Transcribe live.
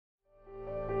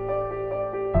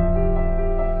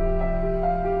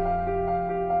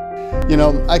You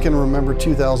know, I can remember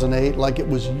 2008 like it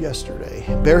was yesterday.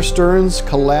 Bear Stearns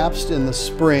collapsed in the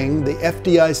spring, the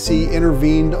FDIC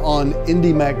intervened on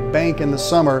IndyMac Bank in the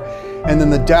summer, and then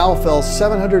the Dow fell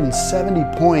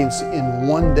 770 points in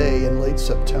one day in late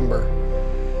September.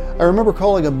 I remember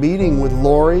calling a meeting with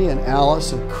Lori and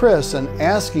Alice and Chris and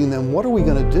asking them, what are we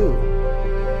going to do?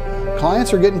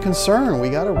 Clients are getting concerned, we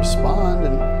got to respond,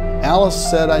 and Alice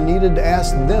said I needed to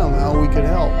ask them how we could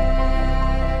help.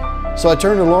 So I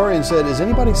turned to Lori and said, is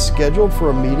anybody scheduled for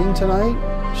a meeting tonight?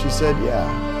 She said,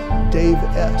 yeah, Dave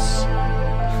S.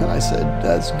 And I said,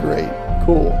 that's great,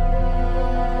 cool.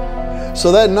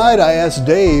 So that night I asked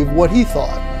Dave what he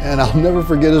thought, and I'll never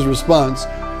forget his response.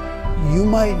 You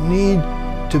might need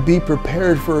to be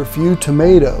prepared for a few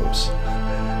tomatoes.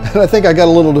 And I think I got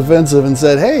a little defensive and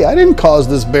said, hey, I didn't cause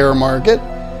this bear market.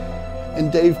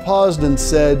 And Dave paused and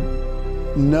said,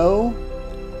 no,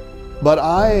 but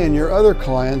I and your other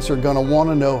clients are going to want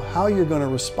to know how you're going to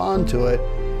respond to it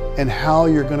and how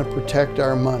you're going to protect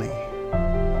our money.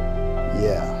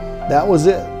 Yeah, that was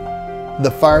it.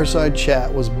 The Fireside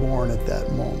Chat was born at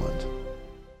that moment.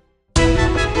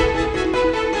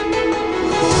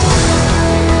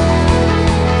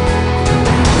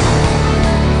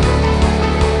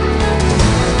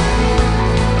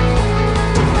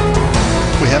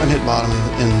 We haven't hit bottom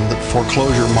in the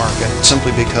foreclosure market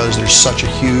simply because there's such a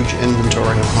huge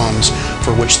inventory of homes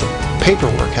for which the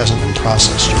paperwork hasn't been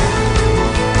processed yet.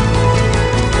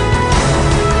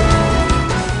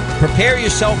 Prepare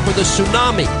yourself for the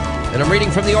tsunami. And I'm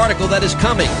reading from the article that is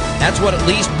coming. That's what at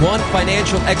least one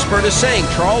financial expert is saying.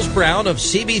 Charles Brown of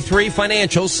CB3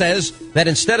 Financial says that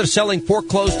instead of selling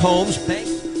foreclosed homes,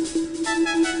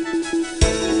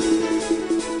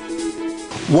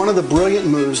 One of the brilliant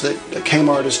moves that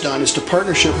Kmart has done is to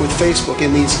partnership with Facebook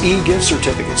in these e-gift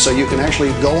certificates, so you can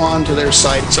actually go on to their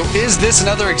site. So is this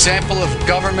another example of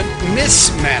government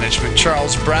mismanagement?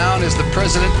 Charles Brown is the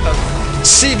president of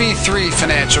CB3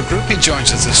 Financial Group. He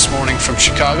joins us this morning from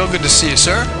Chicago. Good to see you,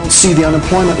 sir. See the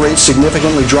unemployment rate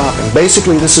significantly dropping.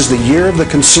 Basically, this is the year of the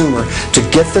consumer to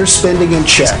get their spending in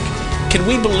check. Can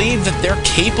we believe that they're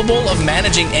capable of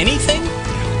managing anything?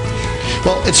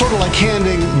 Well, it's sort of like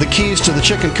handing the keys to the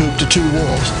chicken coop to two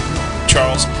wolves.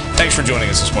 Charles, thanks for joining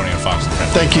us this morning on Fox and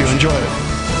Friends. Thank you. Enjoy it.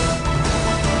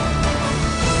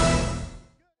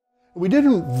 We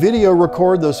didn't video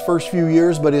record those first few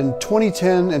years, but in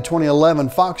 2010 and 2011,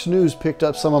 Fox News picked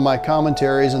up some of my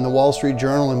commentaries in the Wall Street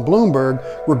Journal and Bloomberg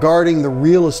regarding the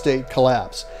real estate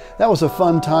collapse. That was a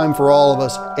fun time for all of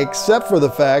us, except for the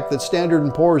fact that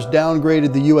Standard & Poor's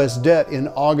downgraded the U.S. debt in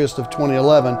August of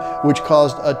 2011, which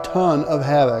caused a ton of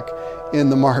havoc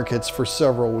in the markets for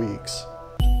several weeks.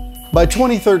 By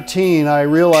 2013, I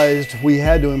realized we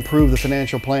had to improve the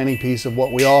financial planning piece of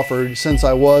what we offered, since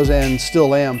I was and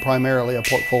still am primarily a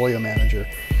portfolio manager.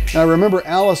 And I remember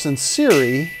Alice and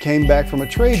Siri came back from a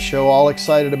trade show all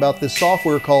excited about this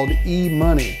software called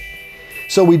eMoney.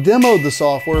 So we demoed the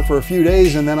software for a few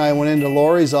days, and then I went into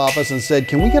Lori's office and said,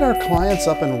 can we get our clients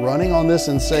up and running on this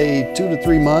in, say, 2 to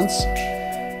 3 months?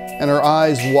 And her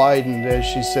eyes widened as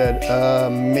she said,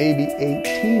 maybe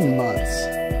 18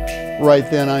 months. Right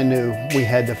then I knew we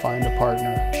had to find a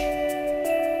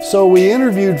partner. So we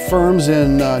interviewed firms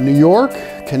in New York,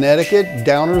 Connecticut,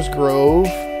 Downers Grove,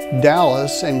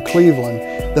 Dallas, and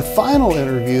Cleveland. The final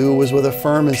interview was with a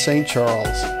firm in St.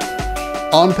 Charles.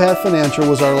 OnPath Financial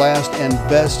was our last and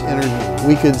best interview.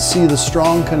 We could see the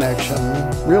strong connection,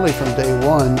 really from day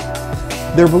one.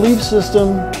 Their belief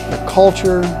system, their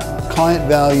culture, client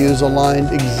values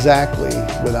aligned exactly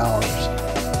with ours.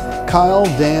 Kyle,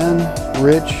 Dan,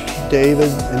 Rich,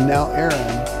 David, and now Aaron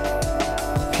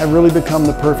have really become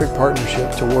the perfect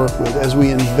partnership to work with as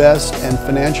we invest and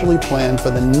financially plan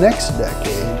for the next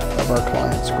decade of our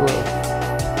clients' growth.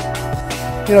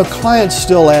 You know, clients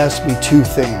still ask me two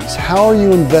things. How are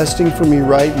you investing for me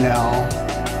right now?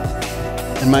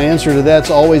 And my answer to that's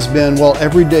always been, well,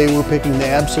 every day we're picking the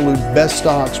absolute best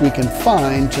stocks we can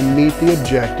find to meet the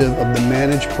objective of the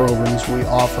managed programs we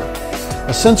offer.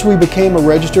 Now, since we became a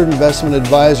registered investment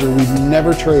advisor, we've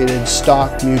never traded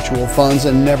stock mutual funds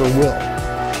and never will.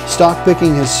 Stock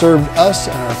picking has served us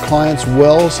and our clients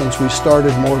well since we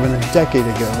started more than a decade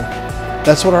ago.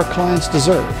 That's what our clients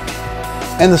deserve.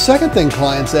 And the second thing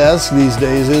clients ask these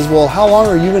days is, well, how long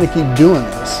are you going to keep doing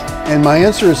this? And my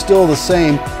answer is still the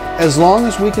same. As long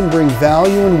as we can bring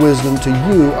value and wisdom to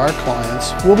you, our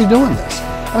clients, we'll be doing this.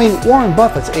 I mean, Warren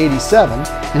Buffett's 87,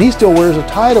 and he still wears a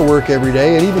tie to work every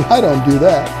day, and even I don't do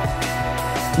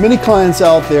that. Many clients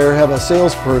out there have a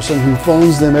salesperson who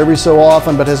phones them every so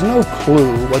often but has no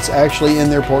clue what's actually in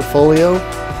their portfolio.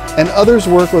 And others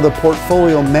work with a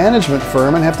portfolio management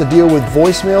firm and have to deal with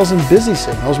voicemails and busy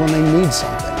signals when they need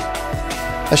something.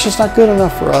 That's just not good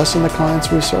enough for us and the clients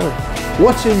we serve.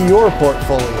 What's in your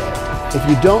portfolio? If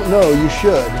you don't know, you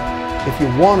should. If you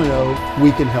want to know,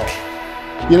 we can help.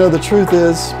 You know, the truth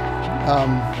is,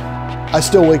 I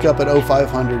still wake up at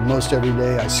 0500 most every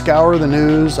day. I scour the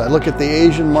news. I look at the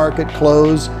Asian market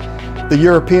close. The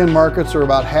European markets are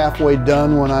about halfway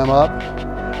done when I'm up.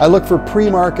 I look for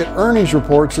pre-market earnings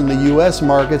reports in the U.S.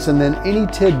 markets and then any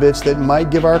tidbits that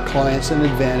might give our clients an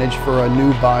advantage for a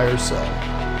new buy or sell.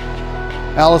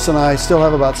 Alice and I still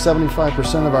have about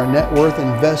 75% of our net worth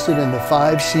invested in the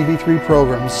 5 CB3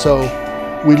 programs, so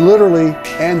we literally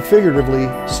and figuratively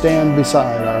stand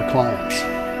beside our clients.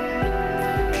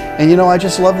 And you know, I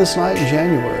just love this night in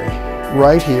January.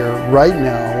 Right here, right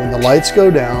now, when the lights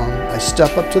go down, I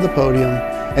step up to the podium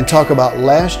and talk about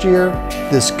last year,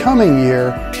 this coming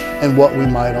year, and what we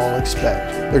might all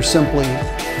expect. There's simply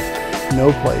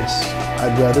no place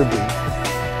I'd rather be.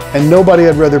 And nobody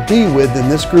I'd rather be with than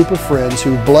this group of friends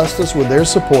who blessed us with their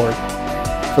support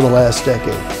for the last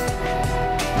decade.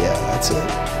 Yeah, that's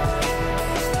it.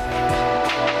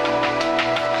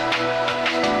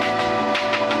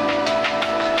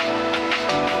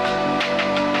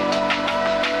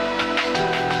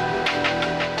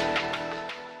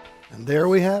 There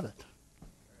we have it.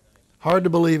 Hard to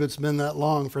believe it's been that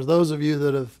long for those of you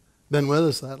that have been with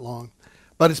us that long.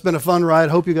 But it's been a fun ride.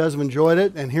 Hope you guys have enjoyed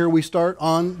it. And here we start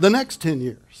on the next 10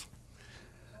 years.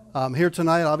 Here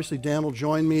tonight, obviously, Dan will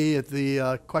join me at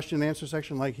the question and answer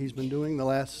section like he's been doing the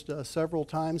last several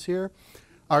times here.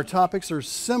 Our topics are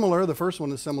similar. The first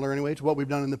one is similar anyway to what we've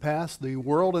done in the past. The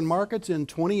world and markets in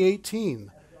 2018.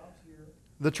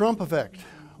 The Trump effect.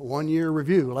 1 year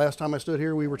review. Last time I stood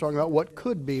here, we were talking about what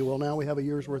could be. Well, now we have a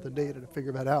year's worth of data to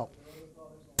figure that out.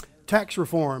 Tax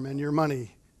reform and your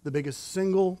money, the biggest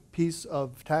single piece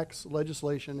of tax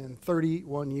legislation in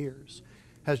 31 years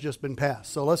has just been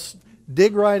passed. So let's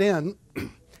dig right in.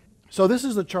 So this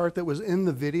is the chart that was in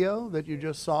the video that you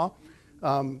just saw.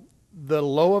 The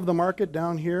low of the market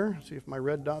down here, see if my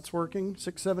red dot's working,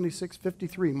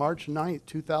 676.53, March 9th,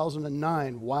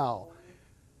 2009. Wow.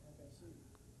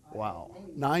 Wow.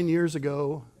 9 years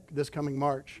ago, this coming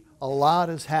March, a lot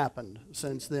has happened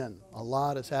since then. A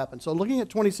lot has happened. So looking at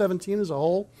 2017 as a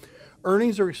whole,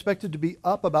 earnings are expected to be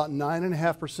up about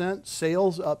 9.5%,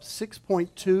 sales up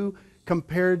 6.2%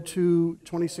 compared to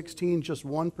 2016, just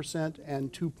 1%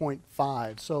 and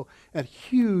 2.5%. So a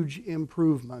huge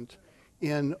improvement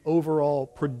in overall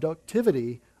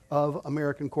productivity of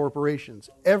American corporations.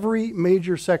 Every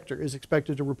major sector is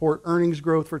expected to report earnings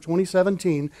growth for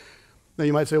 2017. Now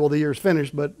you might say, well, the year's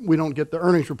finished, but we don't get the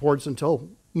earnings reports until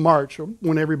March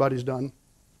when everybody's done.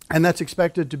 And that's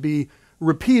expected to be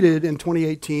repeated in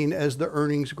 2018 as the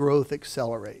earnings growth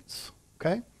accelerates,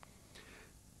 okay?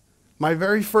 My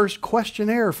very first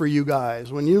questionnaire for you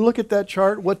guys, when you look at that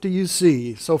chart, what do you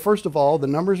see? So first of all, the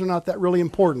numbers are not that really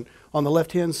important. On the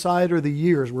left-hand side are the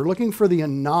years. We're looking for the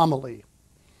anomaly.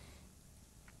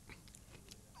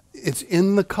 It's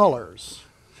in the colors.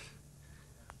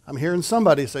 I'm hearing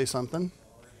somebody say something.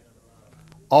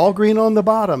 All green on the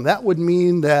bottom. That would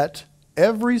mean that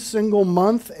every single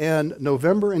month and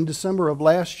November and December of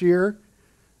last year,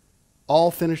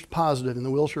 all finished positive in the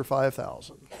Wilshire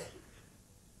 5000.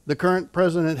 The current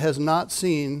president has not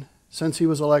seen, since he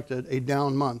was elected, a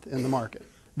down month in the market.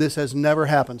 This has never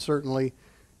happened, certainly,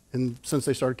 since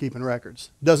they started keeping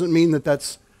records. Doesn't mean that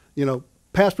that's, you know,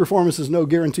 past performance is no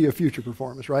guarantee of future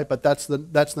performance, right? But that's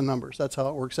the numbers. That's how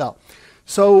it works out.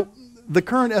 So the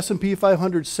current S&P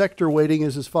 500 sector weighting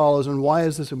is as follows, and why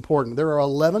is this important? There are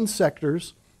 11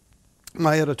 sectors.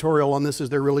 My editorial on this is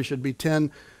there really should be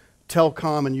 10.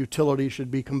 Telecom and utility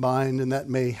should be combined, and that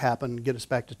may happen, get us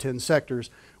back to 10 sectors.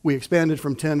 We expanded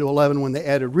from 10 to 11 when they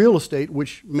added real estate,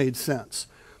 which made sense.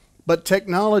 But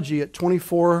technology at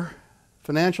 24,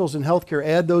 financials and healthcare,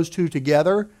 add those two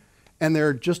together, and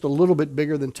they're just a little bit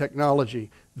bigger than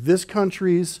technology. This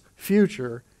country's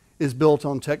future is built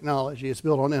on technology. It's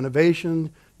built on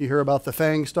innovation. You hear about the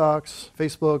FANG stocks,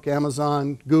 Facebook,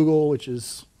 Amazon, Google, which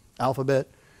is Alphabet.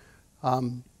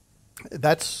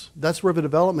 That's where the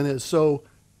development is. So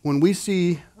when we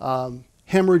see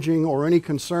hemorrhaging or any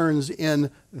concerns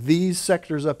in these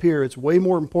sectors up here, it's way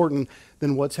more important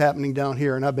than what's happening down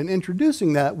here. And I've been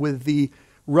introducing that with the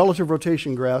relative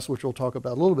rotation graphs, which we'll talk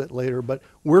about a little bit later, but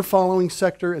we're following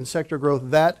sector and sector growth.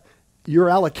 That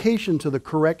your allocation to the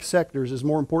correct sectors is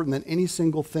more important than any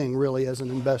single thing really as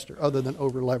an investor, other than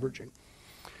over leveraging.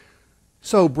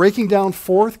 So breaking down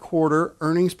fourth quarter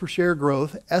earnings per share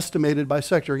growth estimated by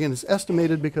sector. Again, it's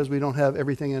estimated because we don't have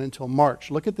everything in until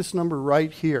March. Look at this number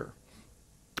right here.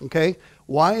 Okay,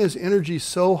 why is energy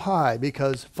so high?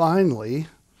 Because finally,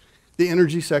 the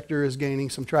energy sector is gaining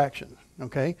some traction.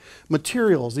 Okay,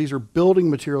 materials, these are building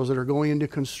materials that are going into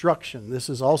construction. This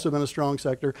has also been a strong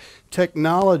sector.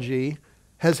 Technology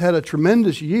has had a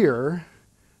tremendous year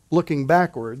looking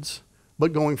backwards,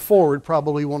 but going forward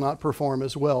probably will not perform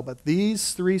as well. But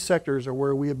these three sectors are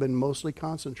where we have been mostly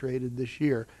concentrated this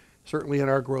year, certainly in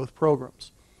our growth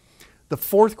programs. The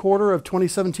fourth quarter of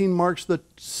 2017 marks the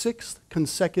 6th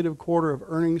consecutive quarter of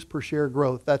earnings per share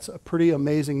growth. That's a pretty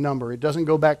amazing number. It doesn't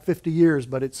go back 50 years,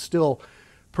 but it's still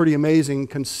pretty amazing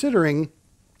considering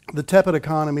the tepid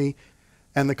economy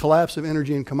and the collapse of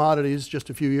energy and commodities just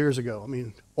a few years ago. I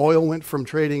mean, oil went from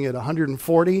trading at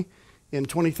 140 in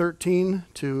 2013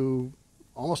 to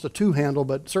almost a 2 handle,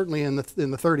 but certainly in the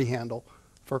 30 handle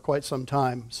for quite some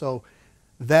time. So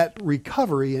that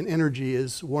recovery in energy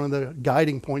is one of the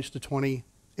guiding points to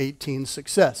 2018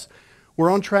 success.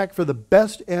 We're on track for the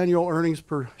best annual earnings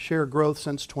per share growth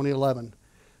since 2011.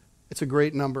 It's a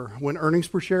great number. When earnings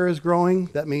per share is growing,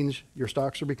 that means your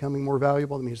stocks are becoming more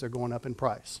valuable. That means they're going up in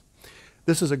price.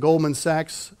 This is a Goldman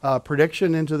Sachs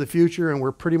prediction into the future, and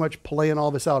we're pretty much playing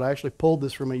all this out. I actually pulled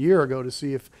this from a year ago to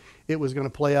see if it was going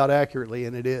to play out accurately,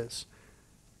 and it is.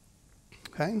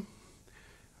 Okay?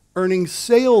 Earnings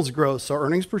sales growth. So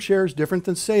earnings per share is different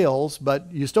than sales, but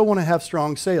you still want to have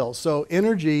strong sales. So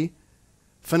energy,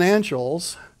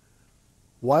 financials,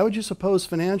 why would you suppose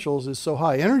financials is so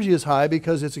high? Energy is high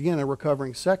because it's, again, a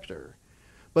recovering sector.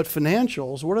 But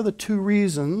financials, what are the 2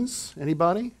 reasons?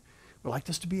 Anybody? We like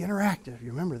this to be interactive. You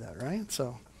remember that, right?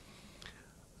 So,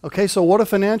 okay, so what do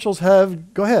financials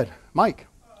have? Go ahead, Mike.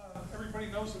 Everybody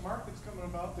knows the market's coming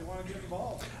about. They want to get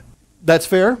involved. That's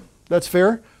fair. That's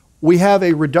fair. We have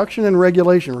a reduction in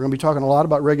regulation. We're going to be talking a lot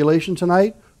about regulation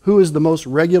tonight. Who is the most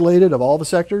regulated of all the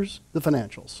sectors? The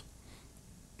financials.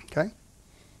 Okay?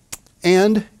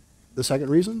 And the second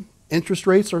reason, interest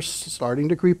rates are starting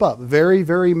to creep up. Very,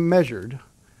 very measured,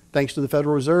 thanks to the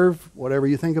Federal Reserve, whatever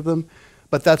you think of them.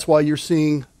 But that's why you're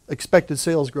seeing expected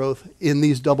sales growth in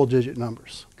these double-digit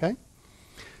numbers. Okay?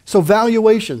 So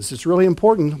valuations, it's really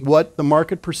important what the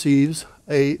market perceives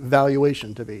a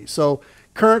valuation to be. So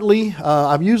currently,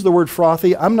 I've used the word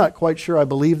frothy. I'm not quite sure I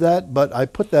believe that, but I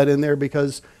put that in there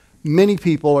because many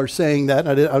people are saying that.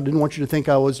 I didn't want you to think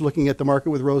I was looking at the market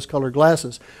with rose-colored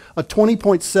glasses. A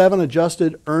 20.7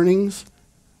 adjusted earnings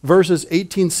versus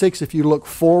 18.6 if you look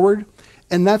forward,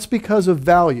 and that's because of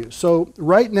value. So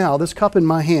right now, this cup in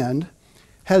my hand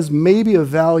has maybe a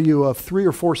value of 3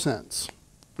 or 4 cents.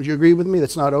 Would you agree with me?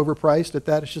 That's not overpriced at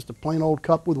that. It's just a plain old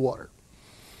cup with water.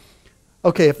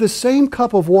 Okay, if this same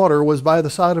cup of water was by the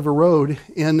side of a road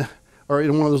in one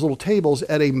of those little tables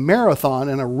at a marathon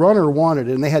and a runner wanted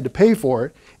it and they had to pay for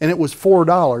it and it was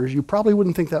 $4, you probably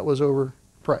wouldn't think that was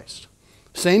overpriced.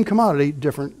 Same commodity,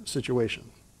 different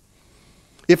situation.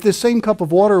 If this same cup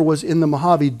of water was in the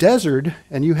Mojave Desert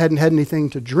and you hadn't had anything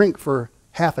to drink for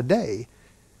half a day,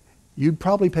 you'd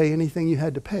probably pay anything you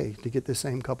had to pay to get this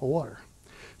same cup of water.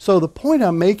 So the point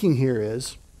I'm making here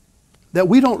is that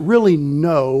we don't really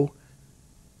know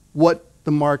what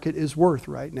the market is worth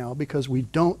right now because we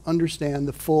don't understand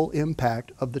the full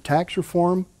impact of the tax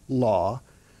reform law,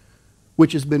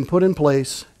 which has been put in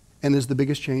place and is the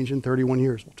biggest change in 31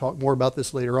 years. We'll talk more about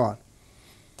this later on.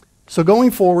 So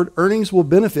going forward, earnings will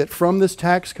benefit from this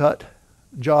Tax Cut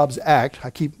Jobs Act. I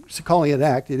keep calling it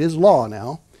act. It is law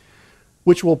now,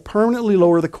 which will permanently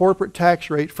lower the corporate tax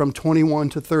rate from 21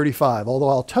 to 35. Although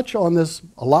I'll touch on this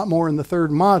a lot more in the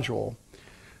third module,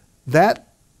 that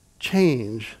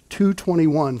change to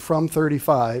 21 from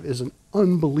 35 is an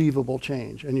unbelievable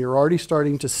change. And you're already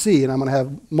starting to see, and I'm going to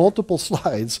have multiple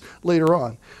slides later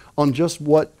on just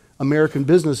what American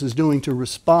business is doing to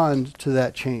respond to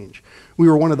that change. We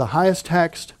were one of the highest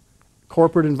taxed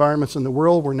corporate environments in the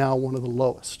world. We're now one of the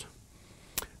lowest.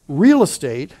 Real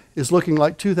estate is looking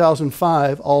like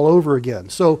 2005 all over again.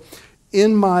 So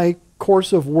in my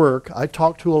course of work, I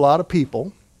talk to a lot of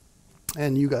people,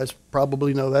 and you guys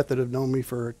probably know that have known me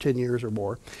for 10 years or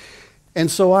more. And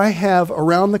so I have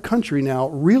around the country now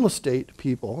real estate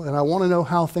people, and I want to know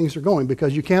how things are going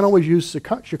because you can't always use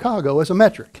Chicago as a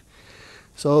metric.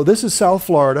 So this is South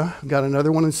Florida. I've got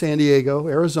another one in San Diego,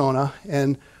 Arizona,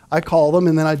 and I call them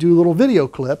and then I do little video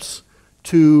clips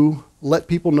to let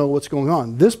people know what's going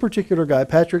on. This particular guy,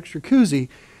 Patrick Stracuzzi,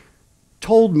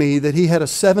 told me that he had a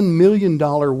 $7 million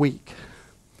week.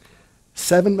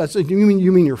 I said, you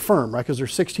mean your firm, right? Because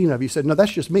there's 16 of you. He said, no,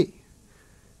 that's just me.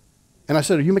 And I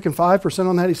said, are you making 5%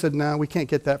 on that? He said, no, we can't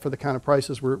get that for the kind of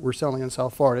prices we're selling in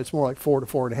South Florida. It's more like 4 to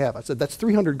 4.5. I said, that's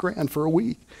 $300 grand for a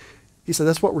week. He said,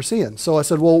 that's what we're seeing. So I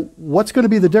said, well, what's going to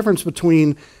be the difference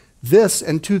between This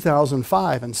in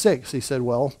 2005 and 6, he said,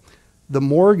 well, the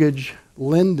mortgage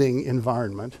lending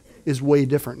environment is way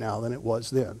different now than it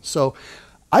was then. So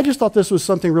I just thought this was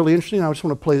something really interesting. I just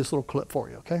want to play this little clip for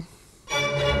you, okay?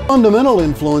 Fundamental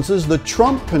influences, the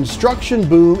Trump construction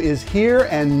boom is here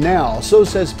and now. So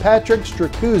says Patrick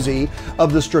Stracuzzi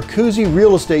of the Stracuzzi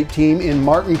real estate team in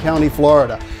Martin County,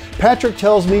 Florida. Patrick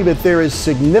tells me that there is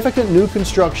significant new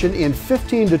construction in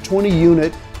 15 to 20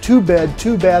 unit, 2-bed,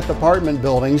 2-bath apartment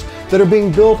buildings that are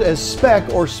being built as spec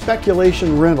or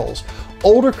speculation rentals.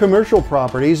 Older commercial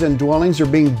properties and dwellings are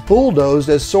being bulldozed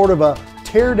as sort of a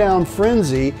tear-down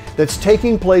frenzy that's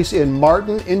taking place in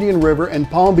Martin, Indian River, and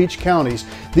Palm Beach counties.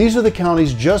 These are the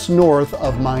counties just north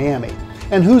of Miami.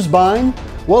 And who's buying?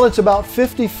 Well, it's about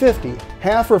 50-50.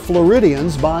 Half are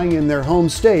Floridians buying in their home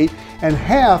state, and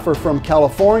half are from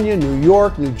California, New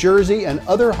York, New Jersey, and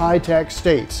other high-tax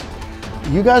states.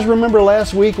 You guys remember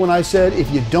last week when I said if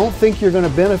you don't think you're going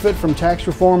to benefit from tax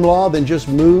reform law, then just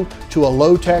move to a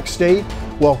low-tax state?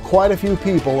 Well, quite a few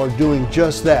people are doing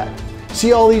just that.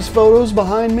 See all these photos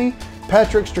behind me?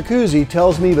 Patrick Stracuzzi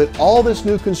tells me that all this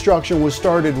new construction was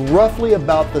started roughly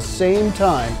about the same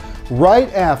time,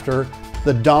 right after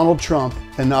the Donald Trump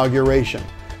inauguration.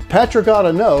 Patrick ought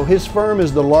to know his firm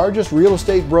is the largest real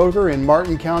estate broker in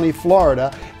Martin County,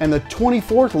 Florida, and the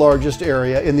 24th largest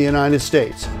area in the United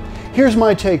States. Here's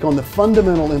my take on the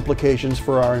fundamental implications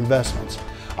for our investments.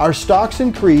 Our stocks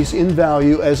increase in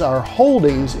value as our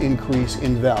holdings increase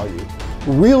in value.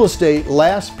 Real estate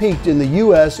last peaked in the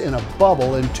U.S. in a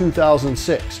bubble in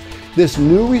 2006. This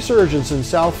new resurgence in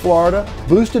South Florida,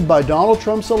 boosted by Donald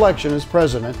Trump's election as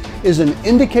president, is an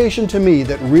indication to me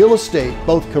that real estate,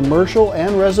 both commercial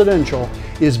and residential,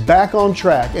 is back on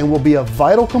track and will be a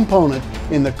vital component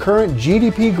in the current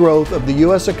GDP growth of the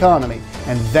U.S. economy,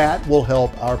 and that will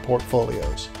help our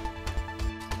portfolios.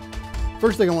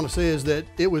 First thing I want to say is that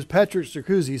it was Patrick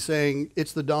Stracuzzi saying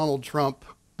it's the Donald Trump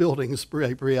building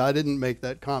spree. I didn't make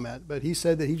that comment, but he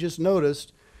said that he just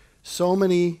noticed so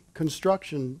many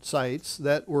construction sites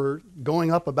that were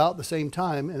going up about the same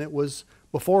time, and it was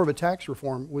before the tax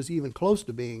reform was even close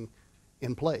to being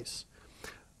in place.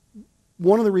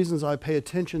 One of the reasons I pay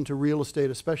attention to real estate,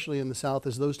 especially in the South,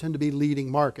 is those tend to be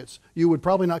leading markets. You would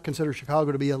probably not consider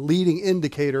Chicago to be a leading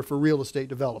indicator for real estate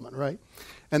development, right?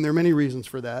 And there are many reasons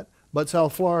for that. But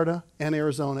South Florida and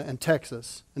Arizona and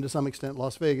Texas, and to some extent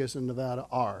Las Vegas and Nevada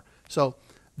are. So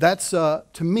that's, to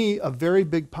me, a very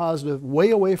big positive,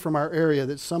 way away from our area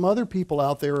that some other people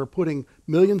out there are putting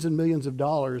millions and millions of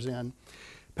dollars in.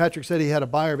 Patrick said he had a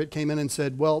buyer that came in and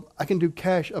said, well, I can do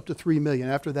cash up to $3 million.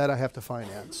 After that, I have to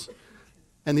finance.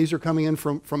 And these are coming in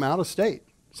from out of state,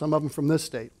 some of them from this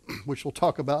state, which we'll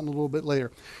talk about in a little bit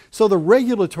later. So the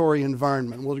regulatory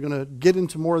environment, we're going to get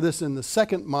into more of this in the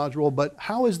second module, but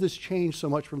how has this changed so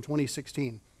much from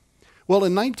 2016? Well,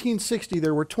 in 1960,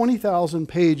 there were 20,000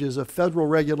 pages of federal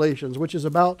regulations, which is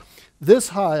about this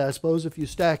high, I suppose, if you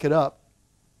stack it up.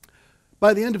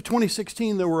 By the end of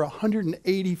 2016, there were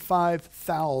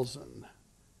 185,000.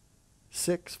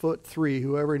 6'3",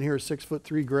 whoever in here is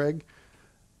 6'3", Greg?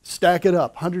 Stack it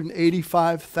up,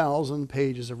 185,000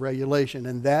 pages of regulation,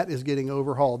 and that is getting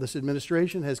overhauled. This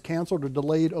administration has canceled or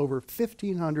delayed over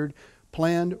 1,500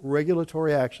 planned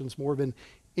regulatory actions, more than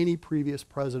any previous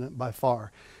president by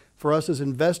far. For us as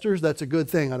investors, that's a good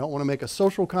thing. I don't want to make a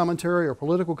social commentary or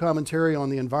political commentary on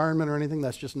the environment or anything.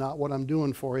 That's just not what I'm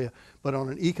doing for you. But on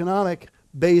an economic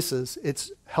basis,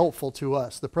 it's helpful to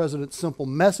us. The president's simple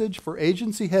message for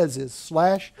agency heads is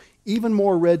slash even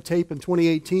more red tape in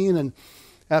 2018, and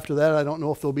after that, I don't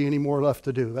know if there'll be any more left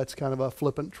to do. That's kind of a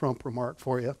flippant Trump remark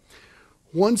for you.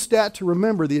 One stat to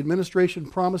remember, the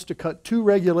administration promised to cut 2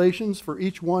 regulations for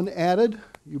each one added.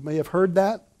 You may have heard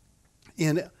that.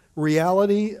 In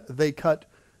reality, they cut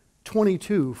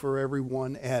 22 for every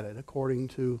one added, according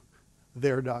to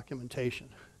their documentation.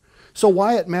 So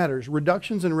why it matters?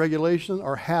 Reductions in regulation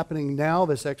are happening now,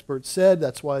 this expert said.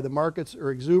 That's why the markets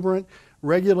are exuberant.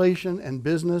 Regulation and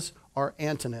business are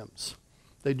antonyms.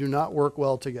 They do not work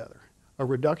well together. A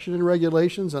reduction in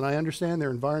regulations, and I understand there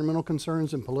are environmental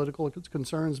concerns and political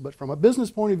concerns, but from a business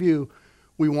point of view,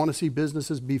 we want to see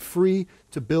businesses be free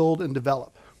to build and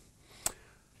develop.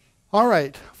 All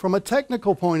right, from a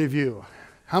technical point of view,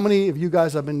 how many of you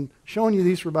guys, I've been showing you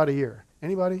these for about a year.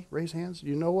 Anybody? Raise hands. Do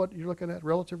you know what you're looking at?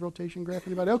 Relative rotation graph?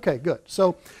 Anybody? Okay, good.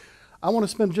 So I want to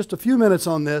spend just a few minutes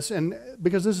on this, and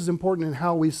because this is important in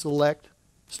how we select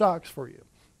stocks for you.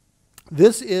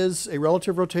 This is a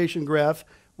relative rotation graph.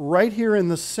 Right here in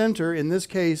the center, in this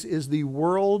case, is the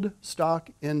World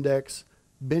Stock Index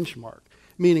benchmark,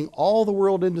 meaning all the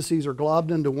world indices are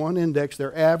globbed into one index.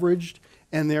 They're averaged,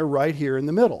 and they're right here in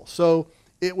the middle. So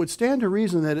it would stand to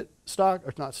reason that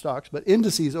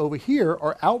indices over here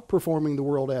are outperforming the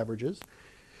world averages.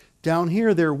 Down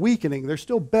here, they're weakening. They're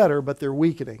still better, but they're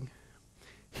weakening.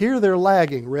 Here, they're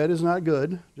lagging. Red is not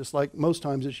good, just like most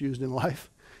times it's used in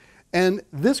life. And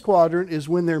this quadrant is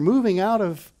when they're moving out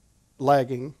of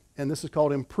lagging, and this is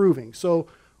called improving. So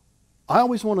I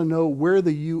always want to know where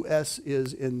the U.S.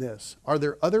 is in this. Are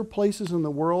there other places in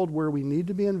the world where we need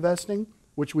to be investing,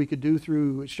 which we could do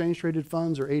through exchange-traded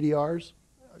funds or ADRs,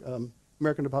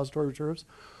 American Depository Reserves?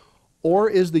 Or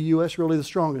is the U.S. really the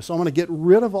strongest? So I'm going to get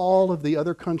rid of all of the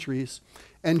other countries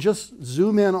and just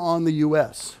zoom in on the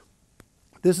U.S.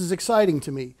 This is exciting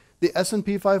to me. The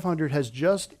S&P 500 has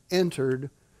just entered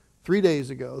 3 days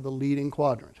ago the leading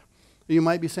quadrant. You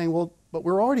might be saying, well, but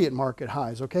we're already at market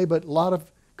highs, okay? But a lot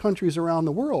of countries around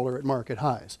the world are at market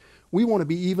highs. We want to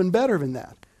be even better than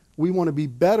that. We want to be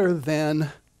better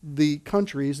than the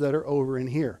countries that are over in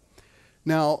here.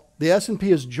 Now, the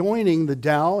S&P is joining the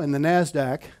Dow and the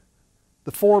NASDAQ.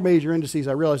 The four major indices,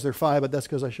 I realize there are five, but that's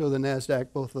because I show the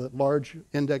NASDAQ, both the large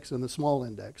index and the small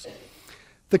index.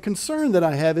 The concern that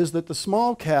I have is that the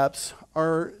small caps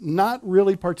are not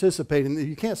really participating.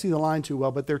 You can't see the line too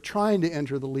well, but they're trying to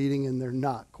enter the leading and they're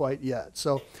not quite yet.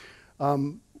 So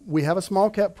we have a small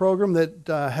cap program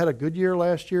that had a good year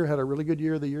last year, had a really good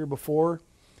year the year before.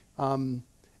 And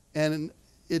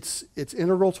it's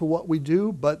integral to what we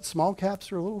do, but small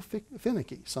caps are a little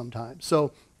finicky sometimes.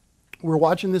 So we're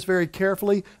watching this very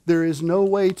carefully. There is no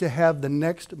way to have the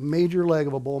next major leg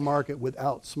of a bull market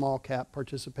without small cap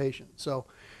participation. So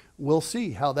we'll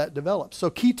see how that develops. So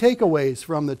key takeaways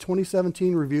from the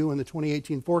 2017 review and the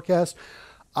 2018 forecast.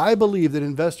 I believe that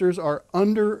investors are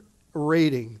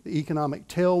underrating the economic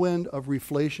tailwind of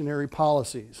reflationary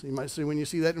policies. You might say when you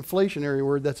see that inflationary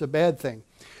word, that's a bad thing.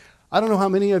 I don't know how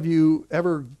many of you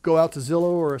ever go out to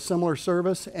Zillow or a similar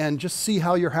service and just see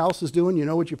how your house is doing. You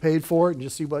know what you paid for it and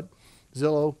just see what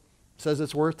Zillow says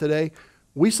it's worth today.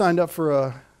 We signed up for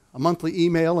a monthly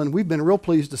email, and we've been real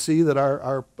pleased to see that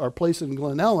our place in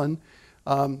Glen Ellen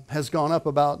has gone up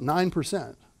about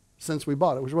 9% since we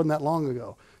bought it, which wasn't that long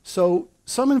ago. So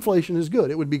some inflation is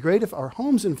good. It would be great if our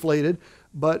homes inflated,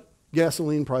 but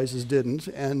gasoline prices didn't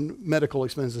and medical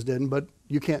expenses didn't, but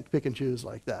you can't pick and choose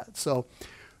like that. So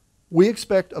we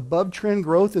expect above trend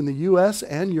growth in the U.S.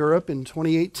 and Europe in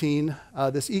 2018.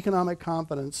 This economic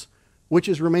confidence, which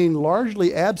has remained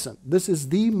largely absent. This is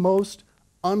the most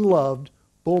unloved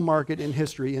bull market in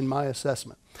history, in my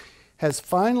assessment, has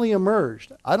finally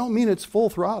emerged. I don't mean it's full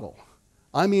throttle.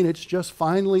 I mean it's just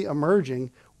finally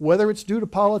emerging, whether it's due to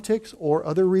politics or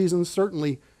other reasons.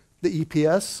 Certainly the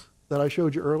EPS that I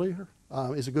showed you earlier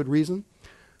is a good reason,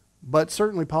 but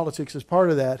certainly politics is part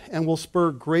of that and will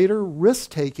spur greater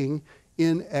risk-taking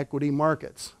in equity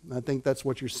markets. And I think that's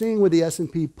what you're seeing with the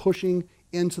S&P pushing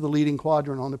into the leading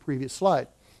quadrant on the previous slide.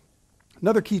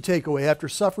 Another key takeaway, after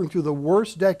suffering through the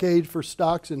worst decade for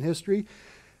stocks in history,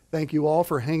 thank you all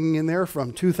for hanging in there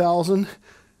from 2000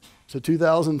 to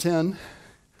 2010,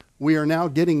 we are now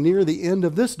getting near the end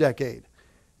of this decade.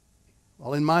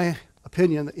 Well, in my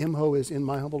opinion, the IMHO is in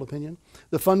my humble opinion,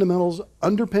 the fundamentals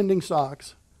underpinning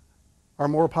stocks are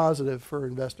more positive for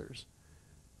investors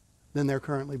than they're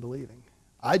currently believing.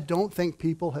 I don't think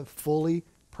people have fully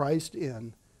priced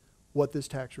in what this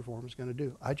tax reform is going to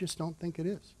do. I just don't think it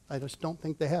is. I just don't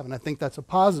think they have, and I think that's a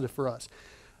positive for us.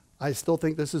 I still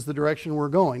think this is the direction we're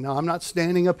going. Now, I'm not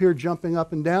standing up here jumping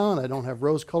up and down. I don't have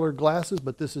rose-colored glasses,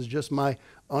 but this is just my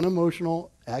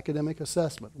unemotional academic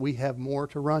assessment. We have more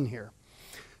to run here.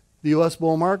 The U.S.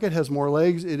 bull market has more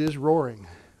legs. It is roaring.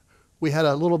 We had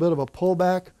a little bit of a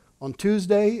pullback on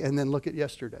Tuesday, and then look at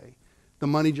yesterday. The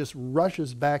money just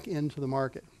rushes back into the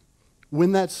market.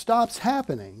 When that stops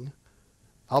happening,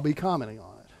 I'll be commenting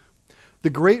on it. The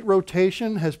Great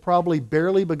Rotation has probably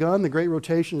barely begun. The Great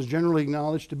Rotation is generally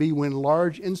acknowledged to be when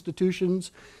large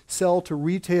institutions sell to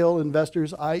retail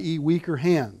investors, i.e. weaker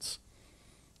hands.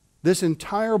 This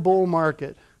entire bull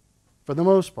market, for the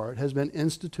most part, has been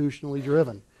institutionally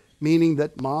driven, meaning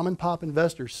that mom and pop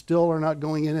investors still are not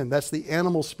going in. And that's the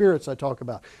animal spirits I talk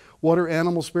about. What are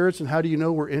animal spirits and how do you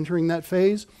know we're entering that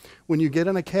phase? When you get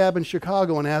in a cab in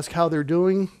Chicago and ask how they're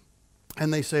doing,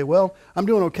 and they say, well, I'm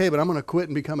doing okay, but I'm going to quit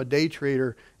and become a day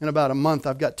trader in about a month.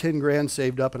 I've got 10 grand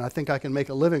saved up, and I think I can make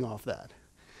a living off that.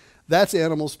 That's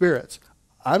animal spirits.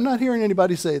 I'm not hearing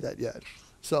anybody say that yet.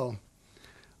 So,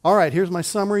 all right, here's my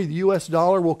summary. The U.S.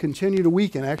 dollar will continue to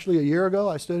weaken. Actually, a year ago,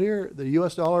 I stood here. The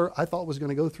U.S. dollar, I thought was going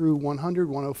to go through 100,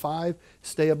 105,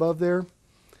 stay above there.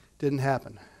 Didn't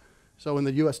happen. So in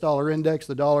the U.S. dollar index,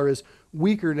 the dollar is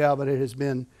weaker now than it has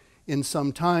been in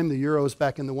some time. The euro is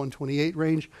back in the 128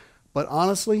 range. But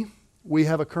honestly, we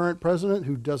have a current president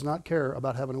who does not care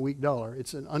about having a weak dollar.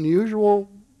 It's an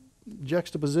unusual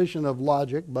juxtaposition of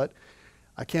logic, but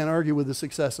I can't argue with the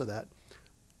success of that.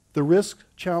 The risk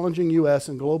challenging U.S.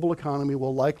 and global economy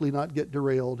will likely not get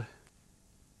derailed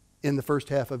in the first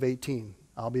half of 18.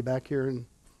 I'll be back here in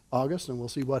August and we'll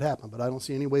see what happens, but I don't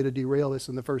see any way to derail this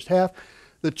in the first half.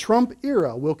 The Trump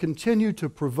era will continue to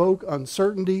provoke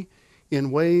uncertainty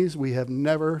in ways we have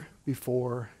never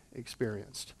before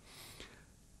experienced.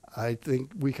 I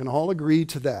think we can all agree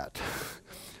to that.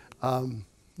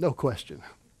 No question.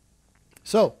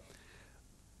 So,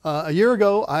 a year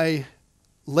ago, I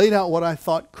laid out what I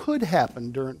thought could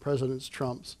happen during President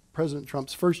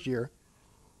Trump's first year.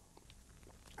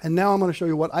 And now I'm going to show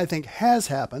you what I think has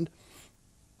happened.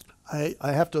 I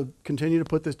have to continue to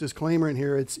put this disclaimer in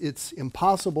here. It's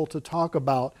impossible to talk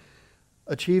about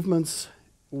achievements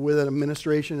with an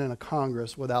administration and a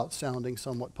Congress without sounding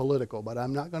somewhat political, but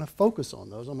I'm not going to focus on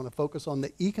those. I'm going to focus on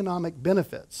the economic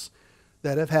benefits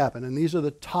that have happened, and these are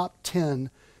the top 10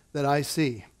 that I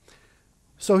see.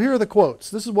 So here are the quotes.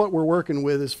 This is what we're working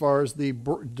with as far as the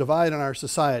divide in our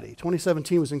society.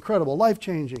 2017 was incredible,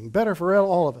 life-changing, better for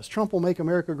all of us. Trump will make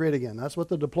America great again. That's what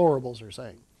the deplorables are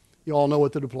saying. You all know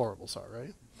what the deplorables are,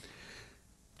 right?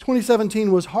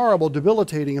 2017 was horrible,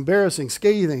 debilitating, embarrassing,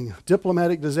 scathing,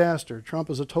 diplomatic disaster. Trump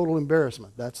is a total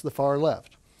embarrassment. That's the far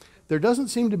left. There doesn't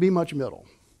seem to be much middle.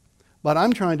 But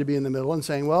I'm trying to be in the middle and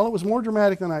saying, well, it was more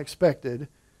dramatic than I expected.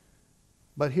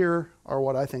 But here are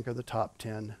what I think are the top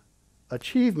 10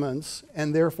 achievements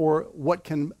and therefore what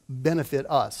can benefit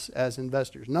us as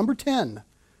investors. Number 10,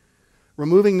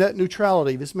 removing net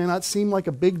neutrality. This may not seem like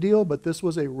a big deal, but this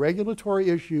was a regulatory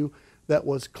issue that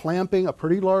was clamping a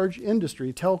pretty large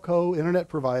industry, telco, internet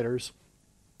providers.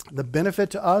 The benefit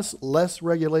to us, less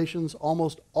regulations,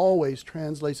 almost always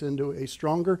translates into a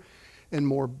stronger and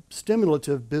more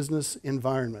stimulative business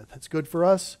environment. That's good for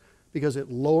us because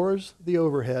it lowers the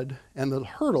overhead and the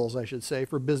hurdles, I should say,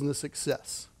 for business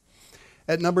success.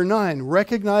 At number 9,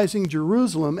 recognizing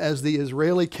Jerusalem as the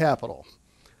Israeli capital.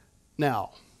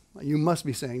 Now, you must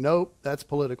be saying, nope, that's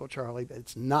political, Charlie.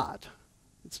 It's not.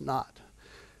 It's not.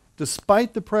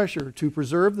 Despite the pressure to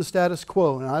preserve the status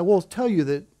quo, and I will tell you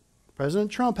that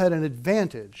President Trump had an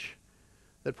advantage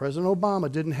that President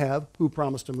Obama didn't have, who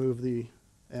promised to move the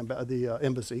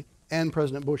embassy, and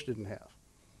President Bush didn't have.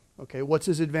 Okay, what's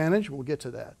his advantage? We'll get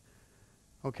to that.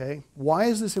 Okay, why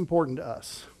is this important to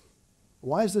us?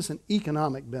 Why is this an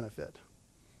economic benefit?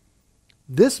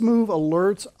 This move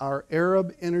alerts our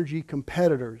Arab energy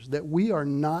competitors that we are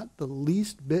not the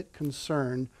least bit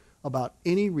concerned about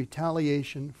any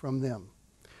retaliation from them.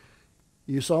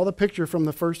 You saw the picture from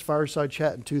the first Fireside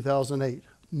Chat in 2008.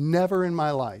 Never in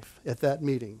my life at that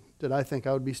meeting did I think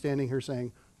I would be standing here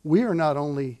saying, we are not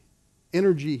only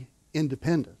energy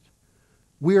independent,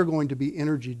 we are going to be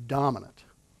energy dominant.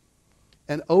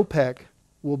 And OPEC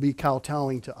will be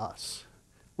kowtowing to us.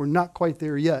 We're not quite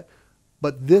there yet,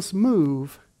 but this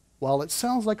move, while it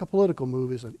sounds like a political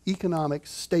move, is an economic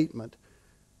statement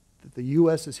that the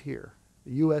U.S. is here.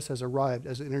 The U.S. has arrived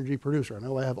as an energy producer. I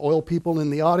know I have oil people in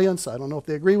the audience. I don't know if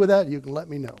they agree with that. You can let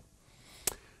me know.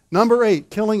 Number 8,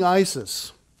 killing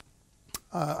ISIS.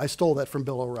 I stole that from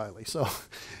Bill O'Reilly, so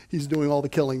he's doing all the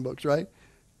killing books, right?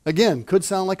 Again, could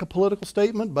sound like a political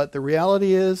statement, but the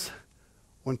reality is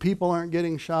when people aren't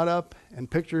getting shot up and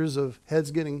pictures of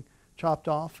heads getting chopped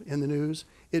off in the news,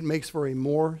 it makes for a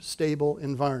more stable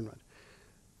environment.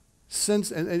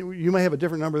 And you may have a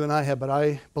different number than I have, but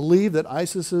I believe that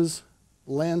ISIS's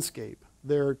landscape,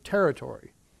 their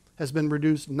territory, has been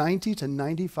reduced 90 to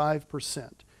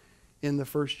 95% in the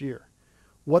first year.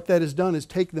 What that has done is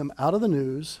take them out of the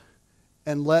news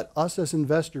and let us as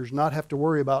investors not have to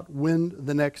worry about when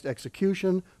the next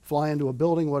execution, fly into a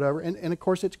building, whatever. And of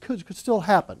course, it could still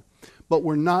happen. But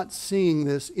we're not seeing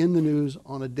this in the news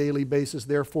on a daily basis.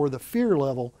 Therefore, the fear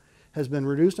level has been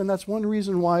reduced. And that's one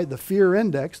reason why the fear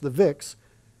index, the VIX,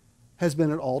 has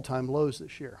been at all-time lows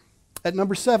this year. At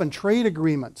number 7, trade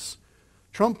agreements.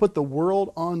 Trump put the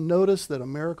world on notice that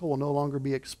America will no longer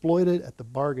be exploited at the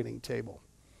bargaining table.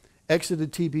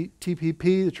 Exited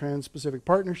TPP, the Trans-Pacific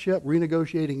Partnership,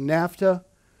 renegotiating NAFTA.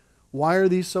 Why are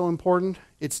these so important?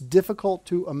 It's difficult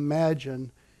to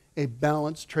imagine a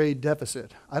balanced trade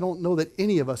deficit. I don't know that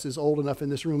any of us is old enough in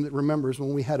this room that remembers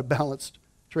when we had a balanced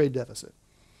trade deficit.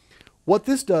 What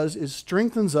this does is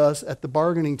strengthens us at the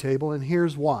bargaining table, and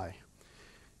here's why.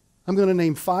 I'm going to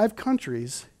name 5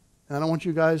 countries, and I want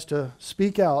you guys to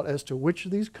speak out as to which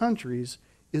of these countries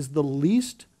is the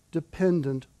least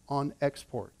dependent on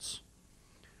exports.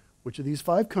 Which of these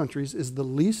 5 countries is the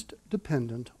least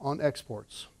dependent on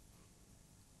exports?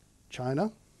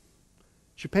 China,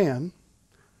 Japan,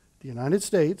 The United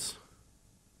States,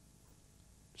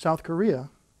 South Korea,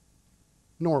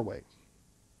 Norway.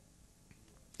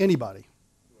 Anybody?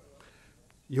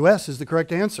 U.S. is the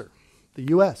correct answer. The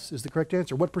U.S. is the correct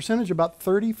answer. What percentage? About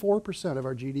 34% of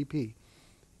our GDP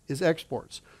is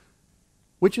exports,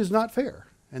 which is not fair.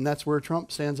 And that's where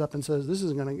Trump stands up and says this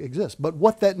isn't going to exist. But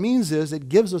what that means is it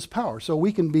gives us power. So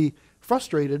we can be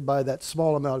frustrated by that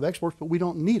small amount of exports, but we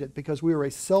don't need it because we are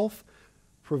a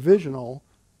self-provisional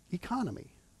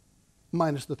economy,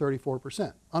 minus the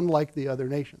 34%, unlike the other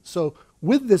nations. So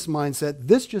with this mindset,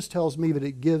 this just tells me that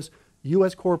it gives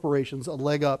U.S. corporations a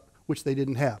leg up, which they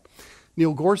didn't have.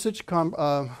 Neil Gorsuch,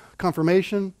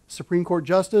 confirmation, Supreme Court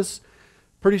Justice,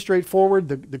 pretty straightforward.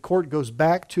 The court goes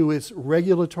back to its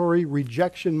regulatory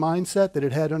rejection mindset that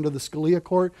it had under the Scalia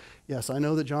court. Yes, I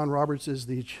know that John Roberts is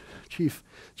the Chief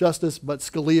Justice, but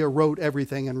Scalia wrote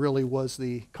everything and really was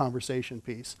the conversation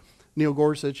piece. Neil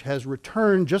Gorsuch has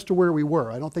returned just to where we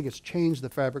were. I don't think it's changed the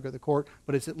fabric of the court,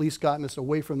 but it's at least gotten us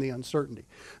away from the uncertainty.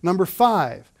 Number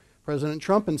 5, President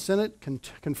Trump and Senate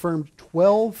confirmed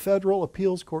 12 federal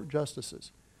appeals court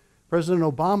justices. President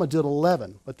Obama did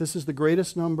 11, but this is the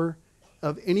greatest number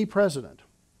of any president.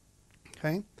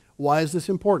 Okay? Why is this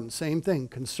important? Same thing.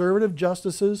 Conservative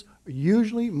justices are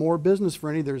usually more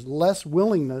business-friendly. There's less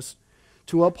willingness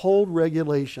to uphold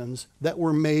regulations that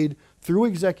were made through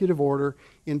executive order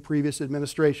in previous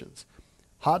administrations.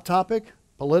 Hot topic,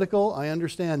 political, I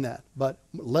understand that. But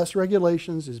less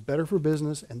regulations is better for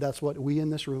business, and that's what we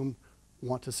in this room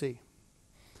want to see.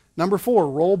 Number 4,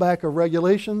 rollback of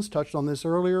regulations. Touched on this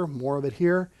earlier, more of it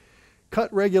here.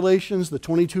 Cut regulations, the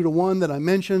 22-to-1 that I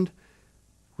mentioned,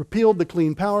 repealed the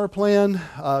Clean Power Plan,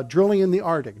 drilling in the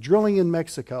Arctic, drilling in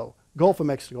Mexico, Gulf of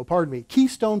Mexico, pardon me,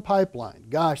 Keystone Pipeline.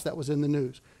 Gosh, that was in the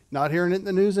news. Not hearing it in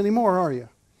the news anymore, are you?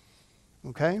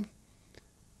 Okay?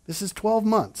 This is 12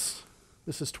 months.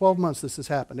 This is 12 months this has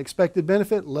happened. Expected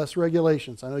benefit, less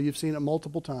regulations. I know you've seen it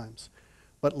multiple times.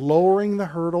 But lowering the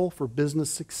hurdle for business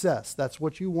success, that's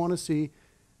what you want to see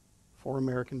for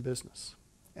American business.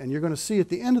 And you're going to see at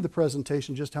the end of the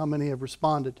presentation just how many have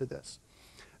responded to this.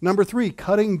 Number 3,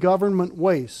 cutting government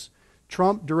waste.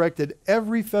 Trump directed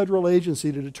every federal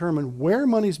agency to determine where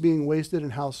money's being wasted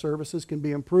and how services can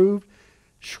be improved,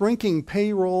 shrinking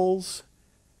payrolls,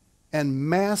 and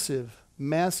massive,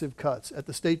 massive cuts at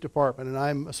the State Department. And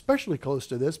I'm especially close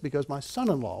to this because my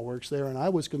son-in-law works there and I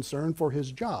was concerned for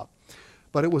his job.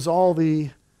 But it was all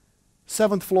the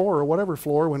 7th floor or whatever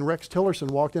floor when Rex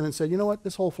Tillerson walked in and said, you know what,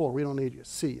 this whole floor, we don't need you.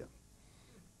 See you.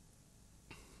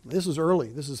 This is early.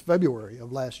 This is February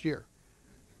of last year.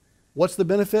 What's the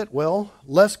benefit? Well,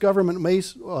 less government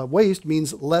waste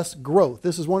means less growth.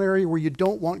 This is one area where you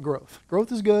don't want growth.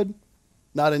 Growth is good,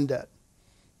 not in debt.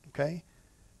 Okay?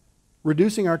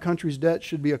 Reducing our country's debt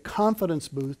should be a confidence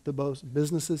boost to both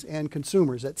businesses and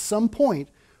consumers. At some point,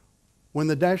 when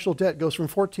the national debt goes from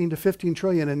 14 to 15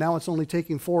 trillion and now it's only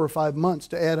taking 4 or 5 months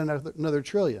to add another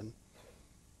trillion,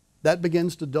 that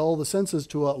begins to dull the senses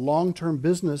to a long-term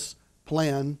business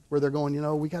plan where they're going, you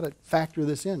know, we got to factor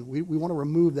this in. We want to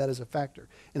remove that as a factor.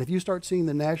 And if you start seeing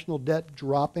the national debt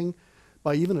dropping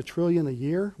by even $1 trillion a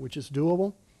year, which is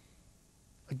doable,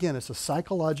 again, it's a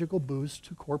psychological boost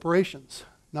to corporations.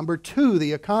 Number 2,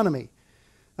 the economy.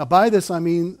 Now, by this I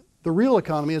mean the real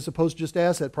economy as opposed to just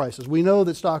asset prices. We know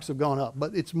that stocks have gone up,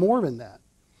 but it's more than that.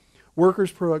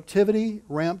 Workers' productivity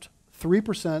ramped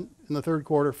 3% in the 3rd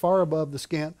quarter, far above the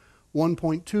scant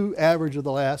 1.2 average of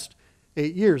the last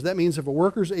 8 years. That means if a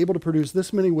worker is able to produce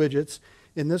this many widgets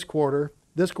in this quarter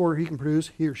he can produce,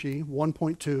 he or she,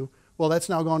 1.2. Well, that's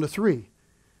now gone to 3.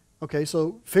 Okay,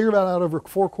 so figure that out over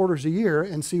 4 quarters a year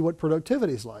and see what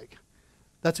productivity is like.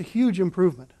 That's a huge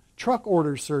improvement. Truck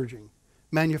orders surging.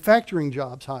 Manufacturing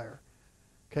jobs higher.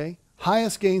 Okay?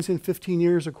 Highest gains in 15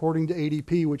 years according to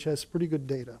ADP, which has pretty good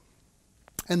data.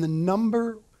 And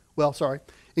increasing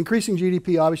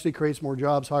GDP obviously creates more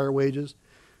jobs, higher wages.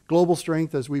 Global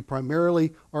strength, as we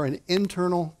primarily are an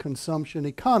internal consumption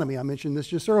economy. I mentioned this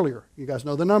just earlier. You guys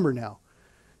know the number now.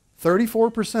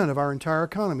 34% of our entire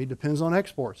economy depends on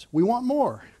exports. We want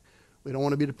more. We don't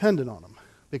want to be dependent on them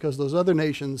because those other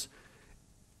nations,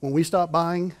 when we stop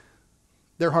buying,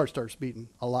 their heart starts beating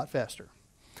a lot faster.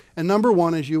 And number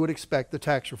 1, as you would expect, the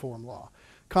tax reform law.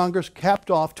 Congress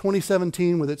capped off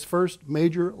 2017 with its first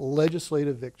major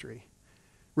legislative victory.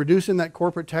 Reducing that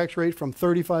corporate tax rate from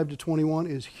 35 to 21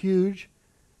 is huge.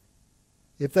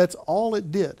 If that's all it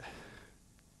did,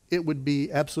 it would be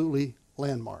absolutely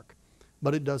landmark.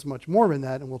 But it does much more than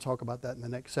that, and we'll talk about that in the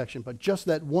next section. But just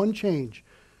that one change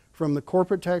from the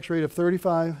corporate tax rate of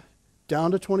 35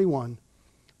 down to 21,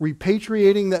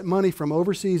 repatriating that money from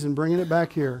overseas and bringing it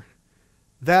back here,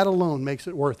 that alone makes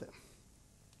it worth it.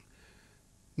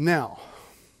 Now,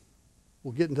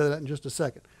 we'll get into that in just a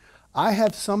second. I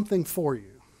have something for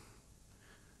you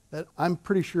that I'm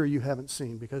pretty sure you haven't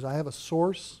seen, because I have a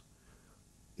source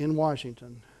in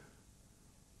Washington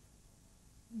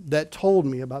that told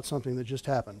me about something that just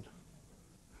happened.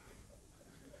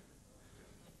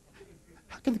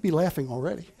 How can they be laughing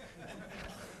already?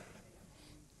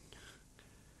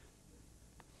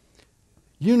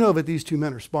 You know that these two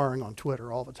men are sparring on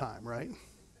Twitter all the time, right?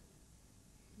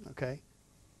 Okay?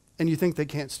 And you think they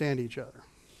can't stand each other.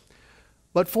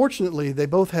 But fortunately, they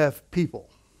both have people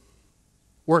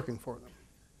working for them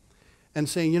and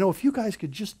saying, you know, if you guys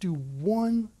could just do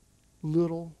one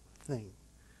little thing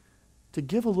to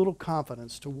give a little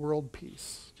confidence to world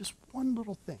peace, just one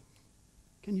little thing.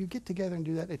 Can you get together and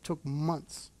do that? It took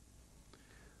months.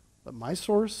 But my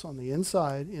source on the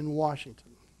inside in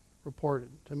Washington reported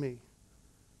to me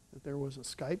that there was a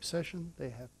Skype session. They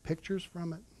have pictures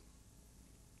from it.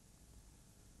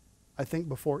 I think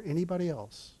before anybody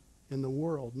else in the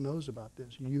world knows about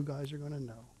this, you guys are going to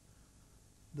know.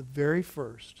 The very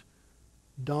first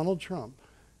Donald Trump,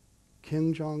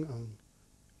 Kim Jong-un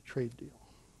trade deal.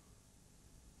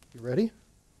 You ready?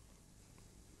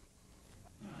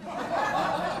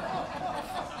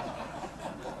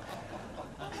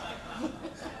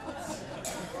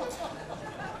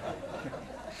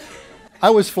 I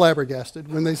was flabbergasted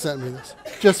when they sent me this.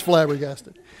 Just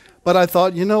flabbergasted. But I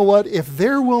thought, you know what? If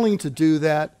they're willing to do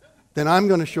that, then I'm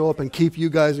going to show up and keep you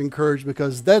guys encouraged,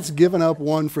 because that's giving up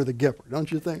one for the giver,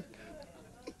 don't you think?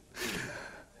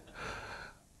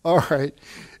 All right.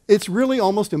 It's really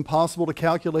almost impossible to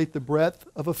calculate the breadth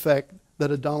of effect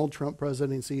that a Donald Trump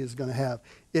presidency is going to have.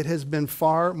 It has been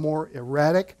far more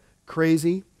erratic,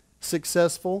 crazy,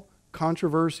 successful,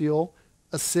 controversial,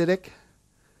 acidic.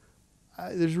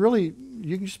 There's really,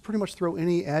 you can just pretty much throw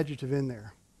any adjective in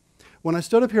there. When I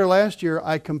stood up here last year,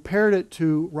 I compared it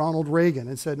to Ronald Reagan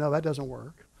and said, no, that doesn't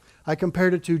work. I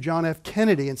compared it to John F.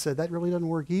 Kennedy and said, that really doesn't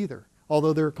work either.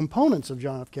 Although there are components of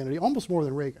John F. Kennedy, almost more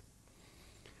than Reagan.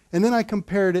 And then I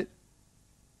compared it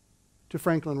to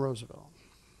Franklin Roosevelt.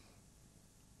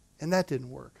 And that didn't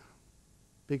work,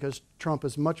 because Trump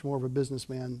is much more of a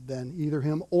businessman than either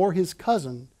him or his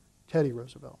cousin, Teddy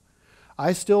Roosevelt.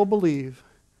 I still believe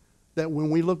that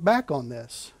when we look back on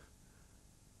this,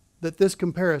 that this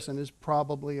comparison is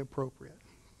probably appropriate.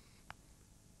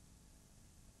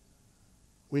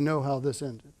 We know how this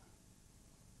ended.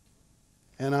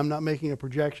 And I'm not making a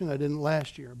projection. I didn't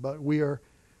last year. But we are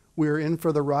in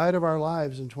for the ride of our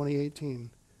lives in 2018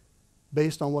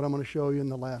 based on what I'm going to show you in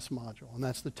the last module. And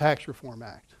that's the Tax Reform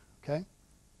Act. Okay?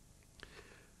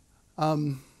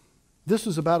 This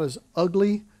is about as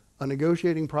ugly a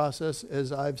negotiating process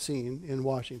as I've seen in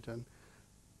Washington,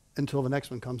 until the next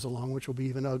one comes along, which will be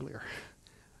even uglier.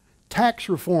 Tax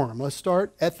reform. Let's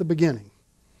start at the beginning.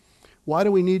 Why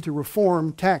do we need to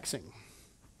reform taxing?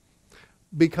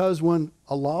 Because when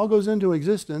a law goes into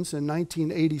existence in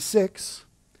 1986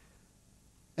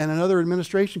 and another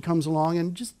administration comes along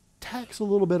and just tacks a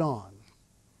little bit on,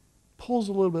 pulls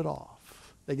a little bit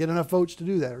off, they get enough votes to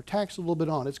do that, or tax a little bit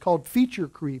on. It's called feature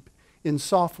creep in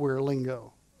software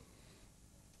lingo.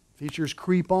 Features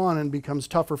creep on and becomes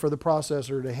tougher for the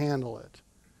processor to handle it.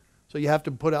 So you have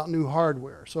to put out new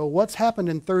hardware. So what's happened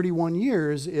in 31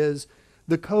 years is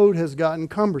the code has gotten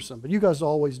cumbersome. But you guys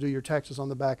always do your taxes on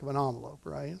the back of an envelope,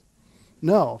 right?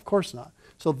 No, of course not.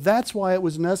 So that's why it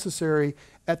was necessary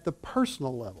at the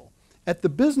personal level. At the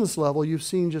business level, you've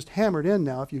seen just hammered in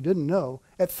now, if you didn't know,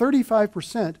 at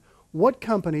 35%, what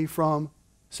company from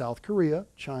South Korea,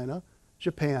 China,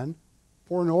 Japan,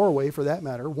 or Norway for that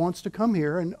matter, wants to come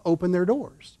here and open their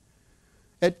doors?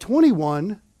 At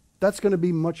 21, that's going to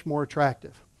be much more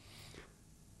attractive.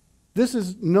 This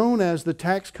is known as the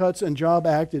Tax Cuts and Job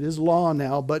Act. It is law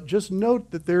now, but just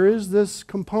note that there is this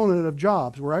component of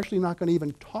jobs. We're actually not going to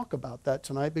even talk about that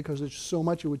tonight because there's so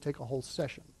much it would take a whole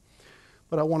session.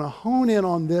 But I want to hone in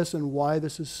on this and why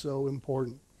this is so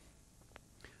important.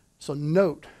 So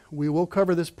note, we will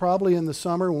cover this probably in the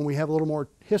summer when we have a little more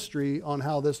history on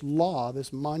how this law,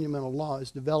 this monumental law,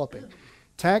 is developing.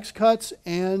 Tax cuts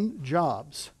and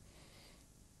jobs.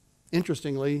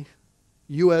 Interestingly,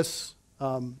 U.S.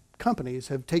 Companies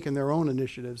have taken their own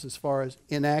initiatives as far as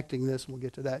enacting this, and we'll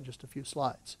get to that in just a few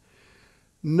slides.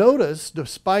 Notice,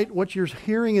 despite what you're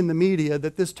hearing in the media,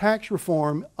 that this tax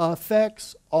reform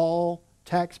affects all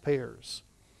taxpayers.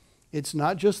 It's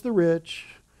not just the rich.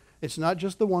 It's not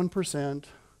just the 1%.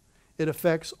 It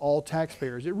affects all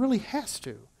taxpayers. It really has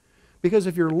to. Because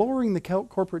if you're lowering the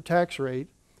corporate tax rate,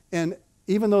 and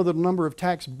even though the number of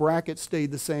tax brackets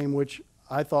stayed the same, which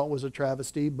I thought was a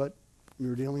travesty, but we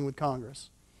were dealing with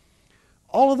Congress,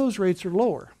 all of those rates are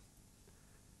lower.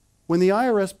 When the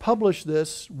IRS published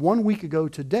this 1 week ago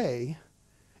today,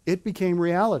 it became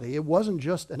reality. It wasn't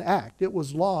just an act, it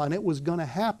was law, and it was going to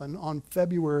happen on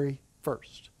February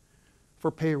 1st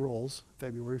for payrolls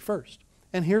February 1st.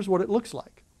 And here's what it looks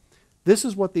like. This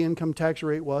is what the income tax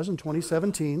rate was in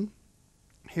 2017.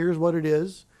 Here's what it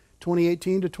is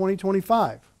 2018 to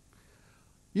 2025.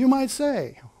 You might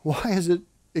say, why is it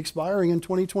expiring in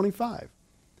 2025?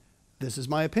 This is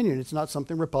my opinion. It's not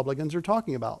something Republicans are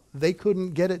talking about. They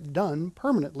couldn't get it done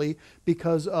permanently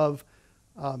because of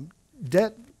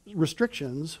debt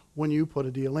restrictions when you put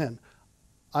a deal in.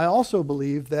 I also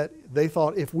believe that they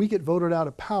thought if we get voted out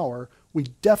of power, we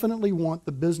definitely want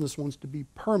the business ones to be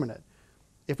permanent.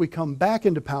 If we come back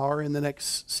into power in the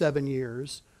next 7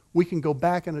 years, we can go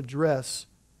back and address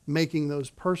making those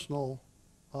personal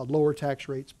lower tax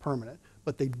rates permanent.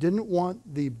 But they didn't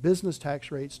want the business tax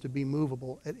rates to be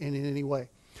movable in any way.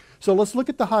 So let's look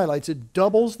at the highlights. It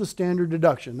doubles the standard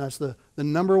deduction. That's the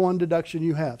number one deduction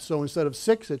you have. So instead of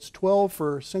 6, it's 12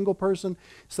 for a single person.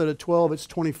 Instead of 12, it's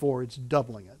 24. It's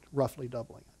doubling it, roughly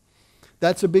doubling it.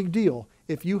 That's a big deal.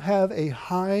 If you have a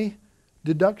high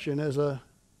deduction as a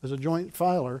joint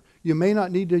filer, you may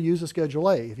not need to use a Schedule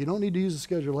A. If you don't need to use a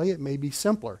Schedule A, it may be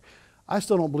simpler. I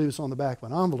still don't believe it's on the back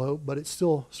of an envelope, but it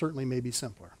still certainly may be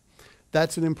simpler.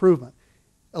 That's an improvement.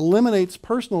 Eliminates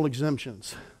personal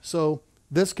exemptions. So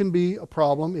this can be a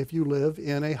problem if you live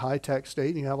in a high-tax state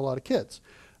and you have a lot of kids.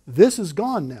 This is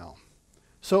gone now.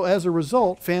 So as a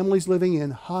result, families living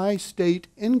in high state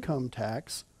income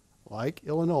tax, like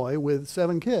Illinois with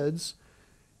 7 kids,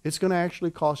 it's going to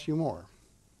actually cost you more.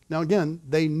 Now again,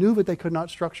 they knew that they could not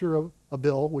structure a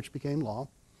bill, which became law,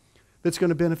 that's going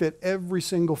to benefit every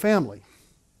single family.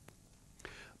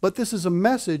 But this is a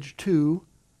message to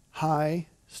high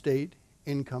state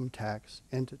income tax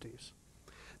entities.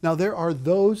 Now there are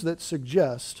those that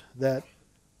suggest that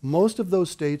most of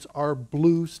those states are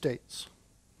blue states.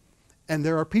 And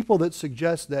there are people that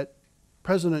suggest that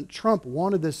President Trump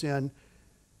wanted this in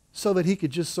so that he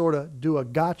could just sort of do a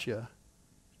gotcha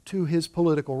to his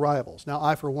political rivals. Now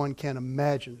I, for one, can't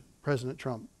imagine President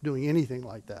Trump doing anything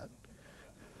like that.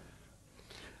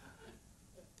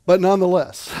 But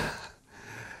nonetheless,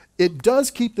 it does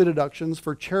keep the deductions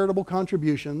for charitable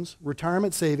contributions,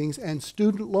 retirement savings, and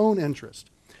student loan interest.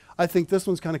 I think this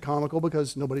one's kind of comical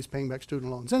because nobody's paying back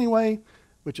student loans anyway,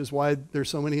 which is why there's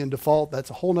so many in default.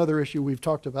 That's a whole other issue. We've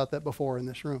talked about that before in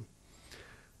this room.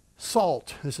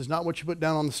 SALT. This is not what you put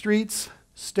down on the streets.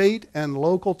 State and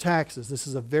local taxes. This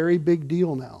is a very big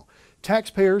deal now.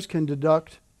 Taxpayers can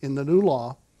deduct, in the new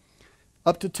law,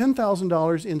 up to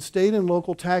 $10,000 in state and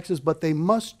local taxes, but they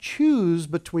must choose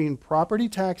between property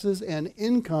taxes and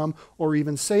income or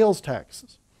even sales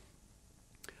taxes.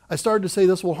 I started to say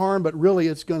this will harm, but really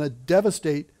it's going to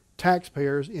devastate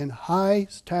taxpayers in high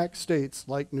tax states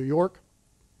like New York,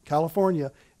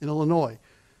 California, and Illinois.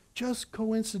 Just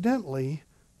coincidentally,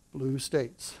 blue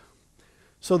states.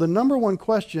 So the number one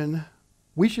question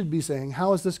we should be saying,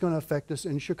 how is this going to affect us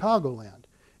in Chicagoland?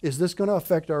 Is this going to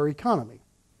affect our economy?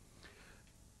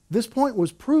 This point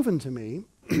was proven to me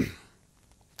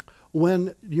when,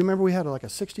 do you remember we had like a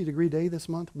 60-degree day this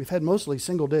month? We've had mostly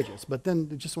single digits, but then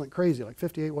it just went crazy, like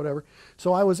 58, whatever.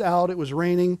 So I was out, it was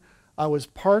raining, I was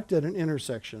parked at an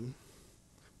intersection,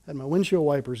 had my windshield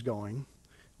wipers going,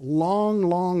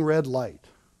 long red light,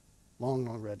 long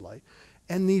red light,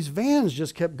 and these vans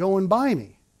just kept going by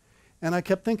me. And I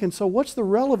kept thinking, so what's the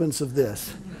relevance of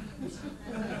this?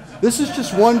 This is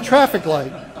just one traffic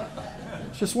light.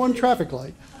 It's just one traffic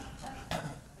light.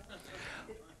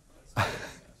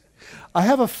 I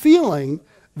have a feeling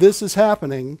this is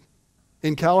happening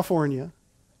in California,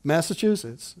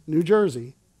 Massachusetts, New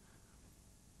Jersey,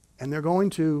 and they're going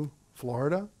to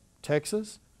Florida,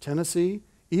 Texas, Tennessee,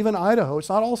 even Idaho. It's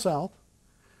not all south,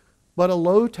 but a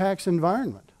low tax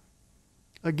environment.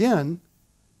 Again,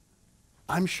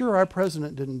 I'm sure our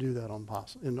president didn't do that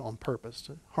on purpose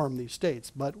to harm these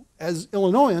states, but as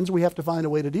Illinoisans, we have to find a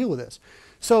way to deal with this.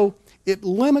 So it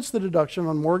limits the deduction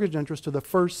on mortgage interest to the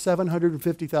first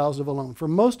 $750,000 of a loan. For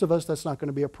most of us, that's not going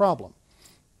to be a problem,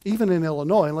 even in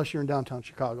Illinois, unless you're in downtown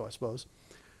Chicago, I suppose.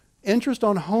 Interest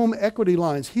on home equity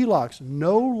lines, HELOCs,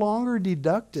 no longer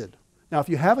deducted. Now, if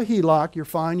you have a HELOC, you're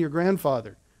fine, you're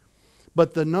grandfathered.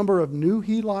 But the number of new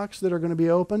HELOCs that are going to be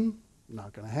open,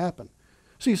 not going to happen.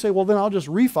 So you say, well, then I'll just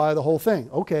refi the whole thing.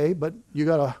 Okay, but you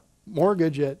got a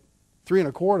mortgage at 3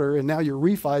 1/4 and now your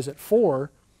refi's at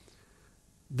 4.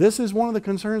 This is one of the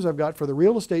concerns I've got for the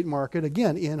real estate market,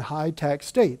 again, in high tax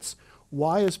states.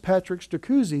 Why is Patrick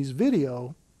Stacuzzi's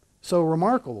video so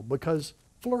remarkable? Because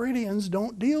Floridians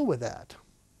don't deal with that.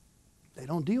 They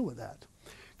don't deal with that.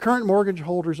 Current mortgage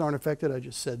holders aren't affected. I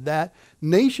just said that.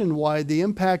 Nationwide, the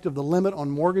impact of the limit on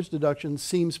mortgage deductions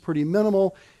seems pretty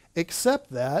minimal,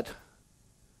 except that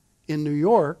in New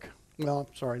York, well,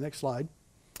 sorry, next slide,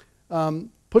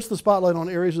 puts the spotlight on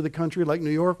areas of the country like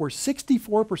New York where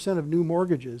 64% of new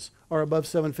mortgages are above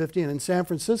 750, and in San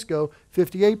Francisco,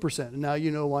 58%. And now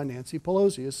you know why Nancy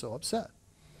Pelosi is so upset.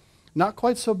 Not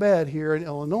quite so bad here in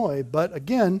Illinois, but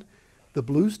again, the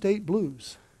blue state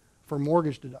blues for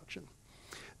mortgage deduction.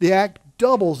 The act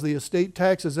doubles the estate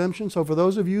tax exemption, so for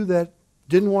those of you that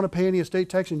didn't want to pay any estate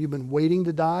tax and you've been waiting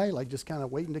to die, like just kind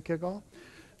of waiting to kick off,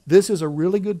 this is a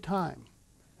really good time.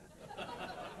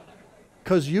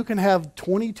 Because you can have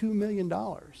 $22 million.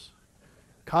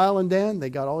 Kyle and Dan, they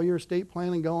got all your estate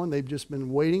planning going. They've just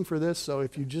been waiting for this, so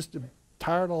if you just are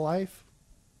tired of life,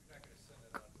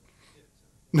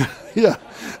 yeah,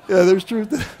 there's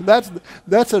truth.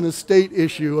 That's an estate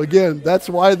issue. Again, that's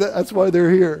why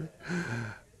they're here.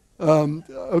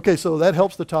 Okay, so that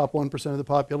helps the top 1% of the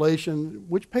population,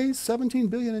 which pays $17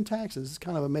 billion in taxes. It's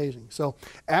kind of amazing. So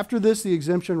after this, the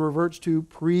exemption reverts to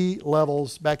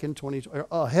pre-levels back in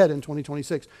ahead in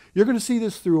 2026. You're going to see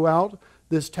this throughout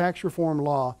this tax reform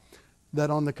law,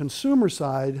 that on the consumer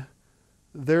side,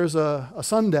 there's a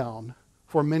sundown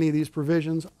for many of these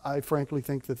provisions. I frankly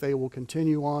think that they will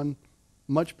continue on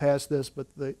much past this, but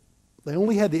they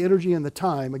only had the energy and the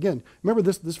time. Again, remember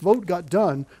this vote got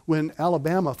done when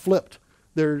Alabama flipped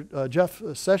their Jeff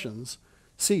Sessions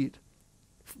seat.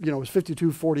 You know, it was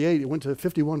 52-48. It went to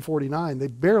 51-49. They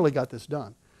barely got this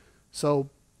done. So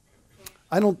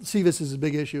I don't see this as a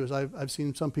big issue as I've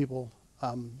seen some people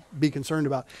be concerned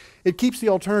about. It keeps the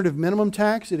alternative minimum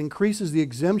tax. It increases the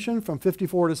exemption from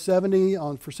 54 to 70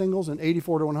 for singles and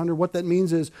 84 to 100. What that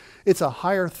means is it's a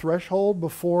higher threshold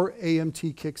before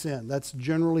AMT kicks in. That's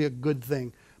generally a good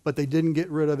thing, but they didn't get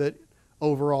rid of it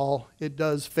overall. It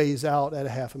does phase out at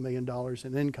 $500,000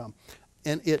 in income.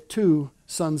 And it too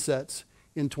sunsets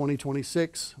in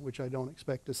 2026, which I don't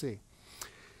expect to see.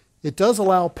 It does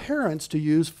allow parents to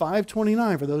use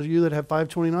 529. For those of you that have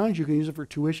 529s, you can use it for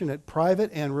tuition at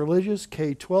private and religious.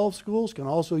 K-12 schools can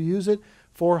also use it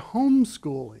for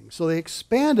homeschooling. So they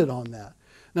expanded on that.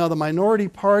 Now, the minority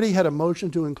party had a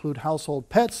motion to include household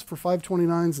pets for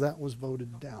 529s. That was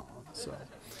voted down. So,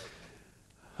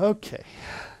 okay.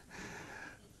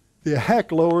 The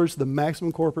act lowers the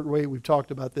maximum corporate rate. We've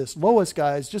talked about this. Lowest,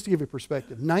 guys, just to give you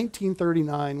perspective,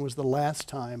 1939 was the last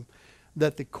time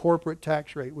that the corporate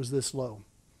tax rate was this low.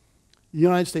 The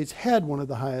United States had one of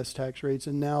the highest tax rates,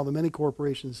 and now the many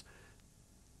corporations,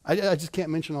 I just can't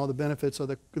mention all the benefits of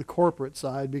the corporate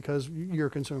side because you're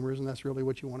consumers and that's really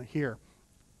what you want to hear.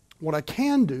 What I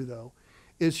can do, though,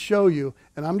 is show you,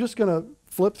 and I'm just going to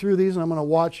flip through these and I'm going to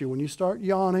watch you. When you start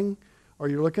yawning or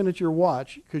you're looking at your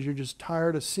watch because you're just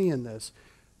tired of seeing this,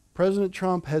 President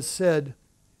Trump has said,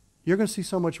 you're going to see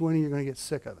so much winning, you're going to get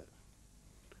sick of it.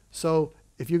 So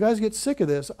if you guys get sick of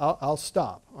this, I'll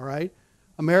stop, all right?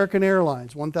 American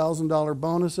Airlines, $1,000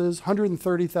 bonuses,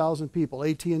 130,000 people.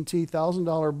 AT&T,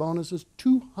 $1,000 bonuses,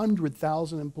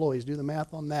 200,000 employees. Do the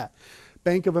math on that.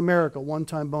 Bank of America,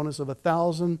 one-time bonus of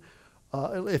 $1,000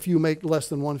 if you make less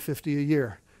than $150 a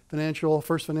year.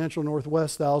 First Financial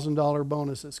Northwest, $1,000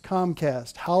 bonuses.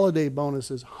 Comcast, holiday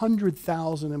bonuses,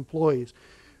 100,000 employees.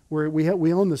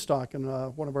 We own the stock in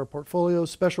one of our portfolios.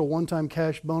 Special one-time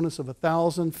cash bonus of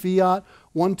 $1,000. Fiat,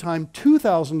 one-time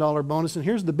 $2,000 bonus. And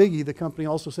here's the biggie. The company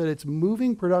also said it's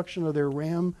moving production of their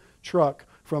Ram truck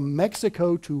from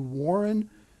Mexico to Warren,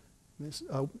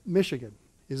 Michigan.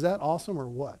 Is that awesome or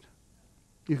what?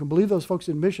 You can believe those folks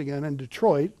in Michigan and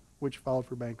Detroit, which filed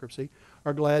for bankruptcy,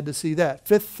 are glad to see that.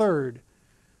 Fifth Third,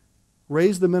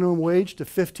 raise the minimum wage to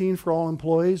 $15 for all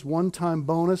employees. One-time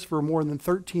bonus for more than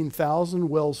 13,000.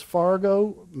 Wells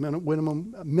Fargo,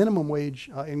 minimum wage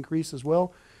increase as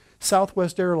well.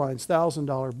 Southwest Airlines,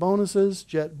 $1,000 bonuses.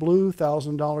 JetBlue,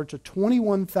 $1,000 to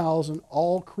 21,000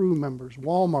 all crew members.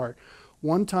 Walmart,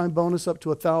 one-time bonus up to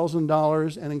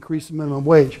 $1,000 and increase the minimum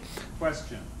wage.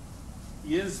 Question.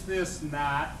 Is this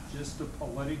not just a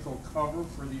political cover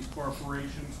for these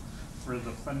corporations for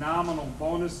the phenomenal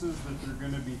bonuses that they're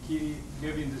going to be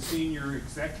giving the senior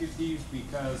executives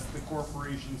because the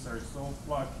corporations are so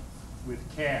flush with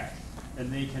cash?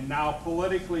 And they can now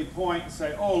politically point and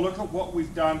say, oh, look at what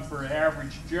we've done for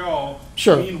average Joe.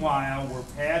 Sure. Meanwhile, we're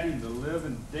padding the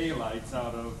living daylights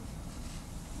out of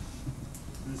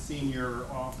the senior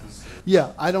officers.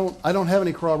 Yeah, I don't have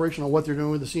any corroboration on what they're doing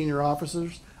with the senior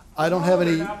officers. I don't have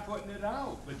any. They're not putting it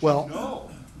out, but well, you know.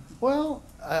 Well,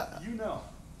 You know.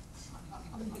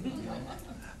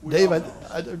 Dave, I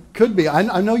could be.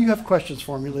 I know you have questions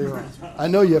for me later on. I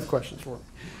know you have questions for me.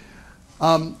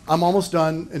 I'm almost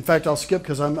done. In fact, I'll skip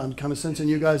because I'm kind of sensing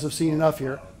you guys have seen enough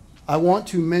here. I want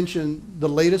to mention the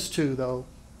latest two, though.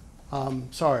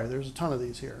 Sorry, there's a ton of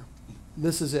these here.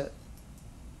 This is it.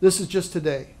 This is just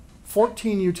today.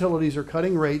 14 utilities are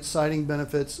cutting rates, citing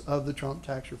benefits of the Trump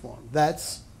tax reform.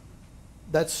 That's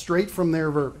straight from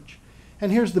their verbiage.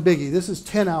 And here's the biggie. This is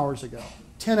 10 hours ago.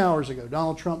 10 hours ago,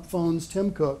 Donald Trump phones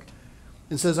Tim Cook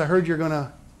and says, I heard you're going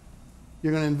to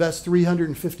invest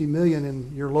 $350 million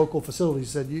in your local facilities.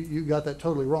 He said, you got that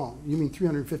totally wrong. You mean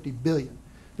 $350 billion.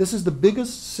 This is the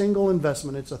biggest single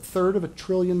investment. It's $1/3 of $1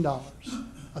 trillion.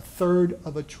 $1/3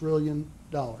 of $1 trillion.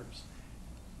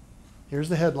 Here's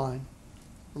the headline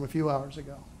from a few hours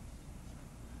ago.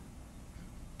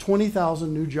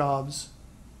 20,000 new jobs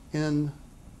in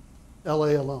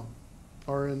LA alone,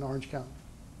 or in Orange County.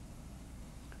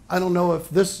 I don't know if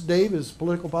this, Dave, is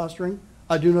political posturing.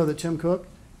 I do know that Tim Cook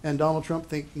and Donald Trump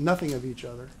think nothing of each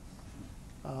other.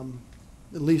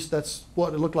 At least that's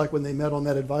what it looked like when they met on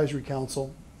that advisory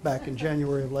council back in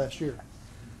January of last year.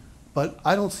 But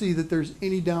I don't see that there's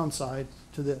any downside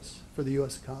to this for the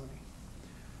U.S. economy.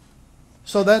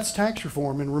 So that's tax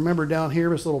reform. And remember, down here,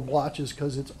 this little blotch is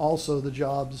because it's also the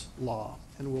jobs law.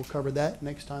 And we'll cover that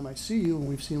next time I see you, and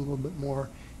we've seen a little bit more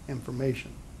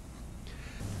information.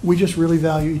 We just really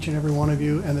value each and every one of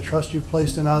you and the trust you've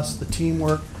placed in us. The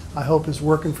teamwork, I hope, is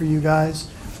working for you guys.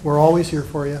 We're always here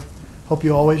for you. Hope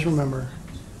you always remember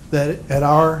that at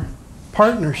our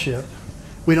partnership,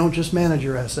 we don't just manage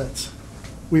your assets.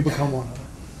 We become one of them.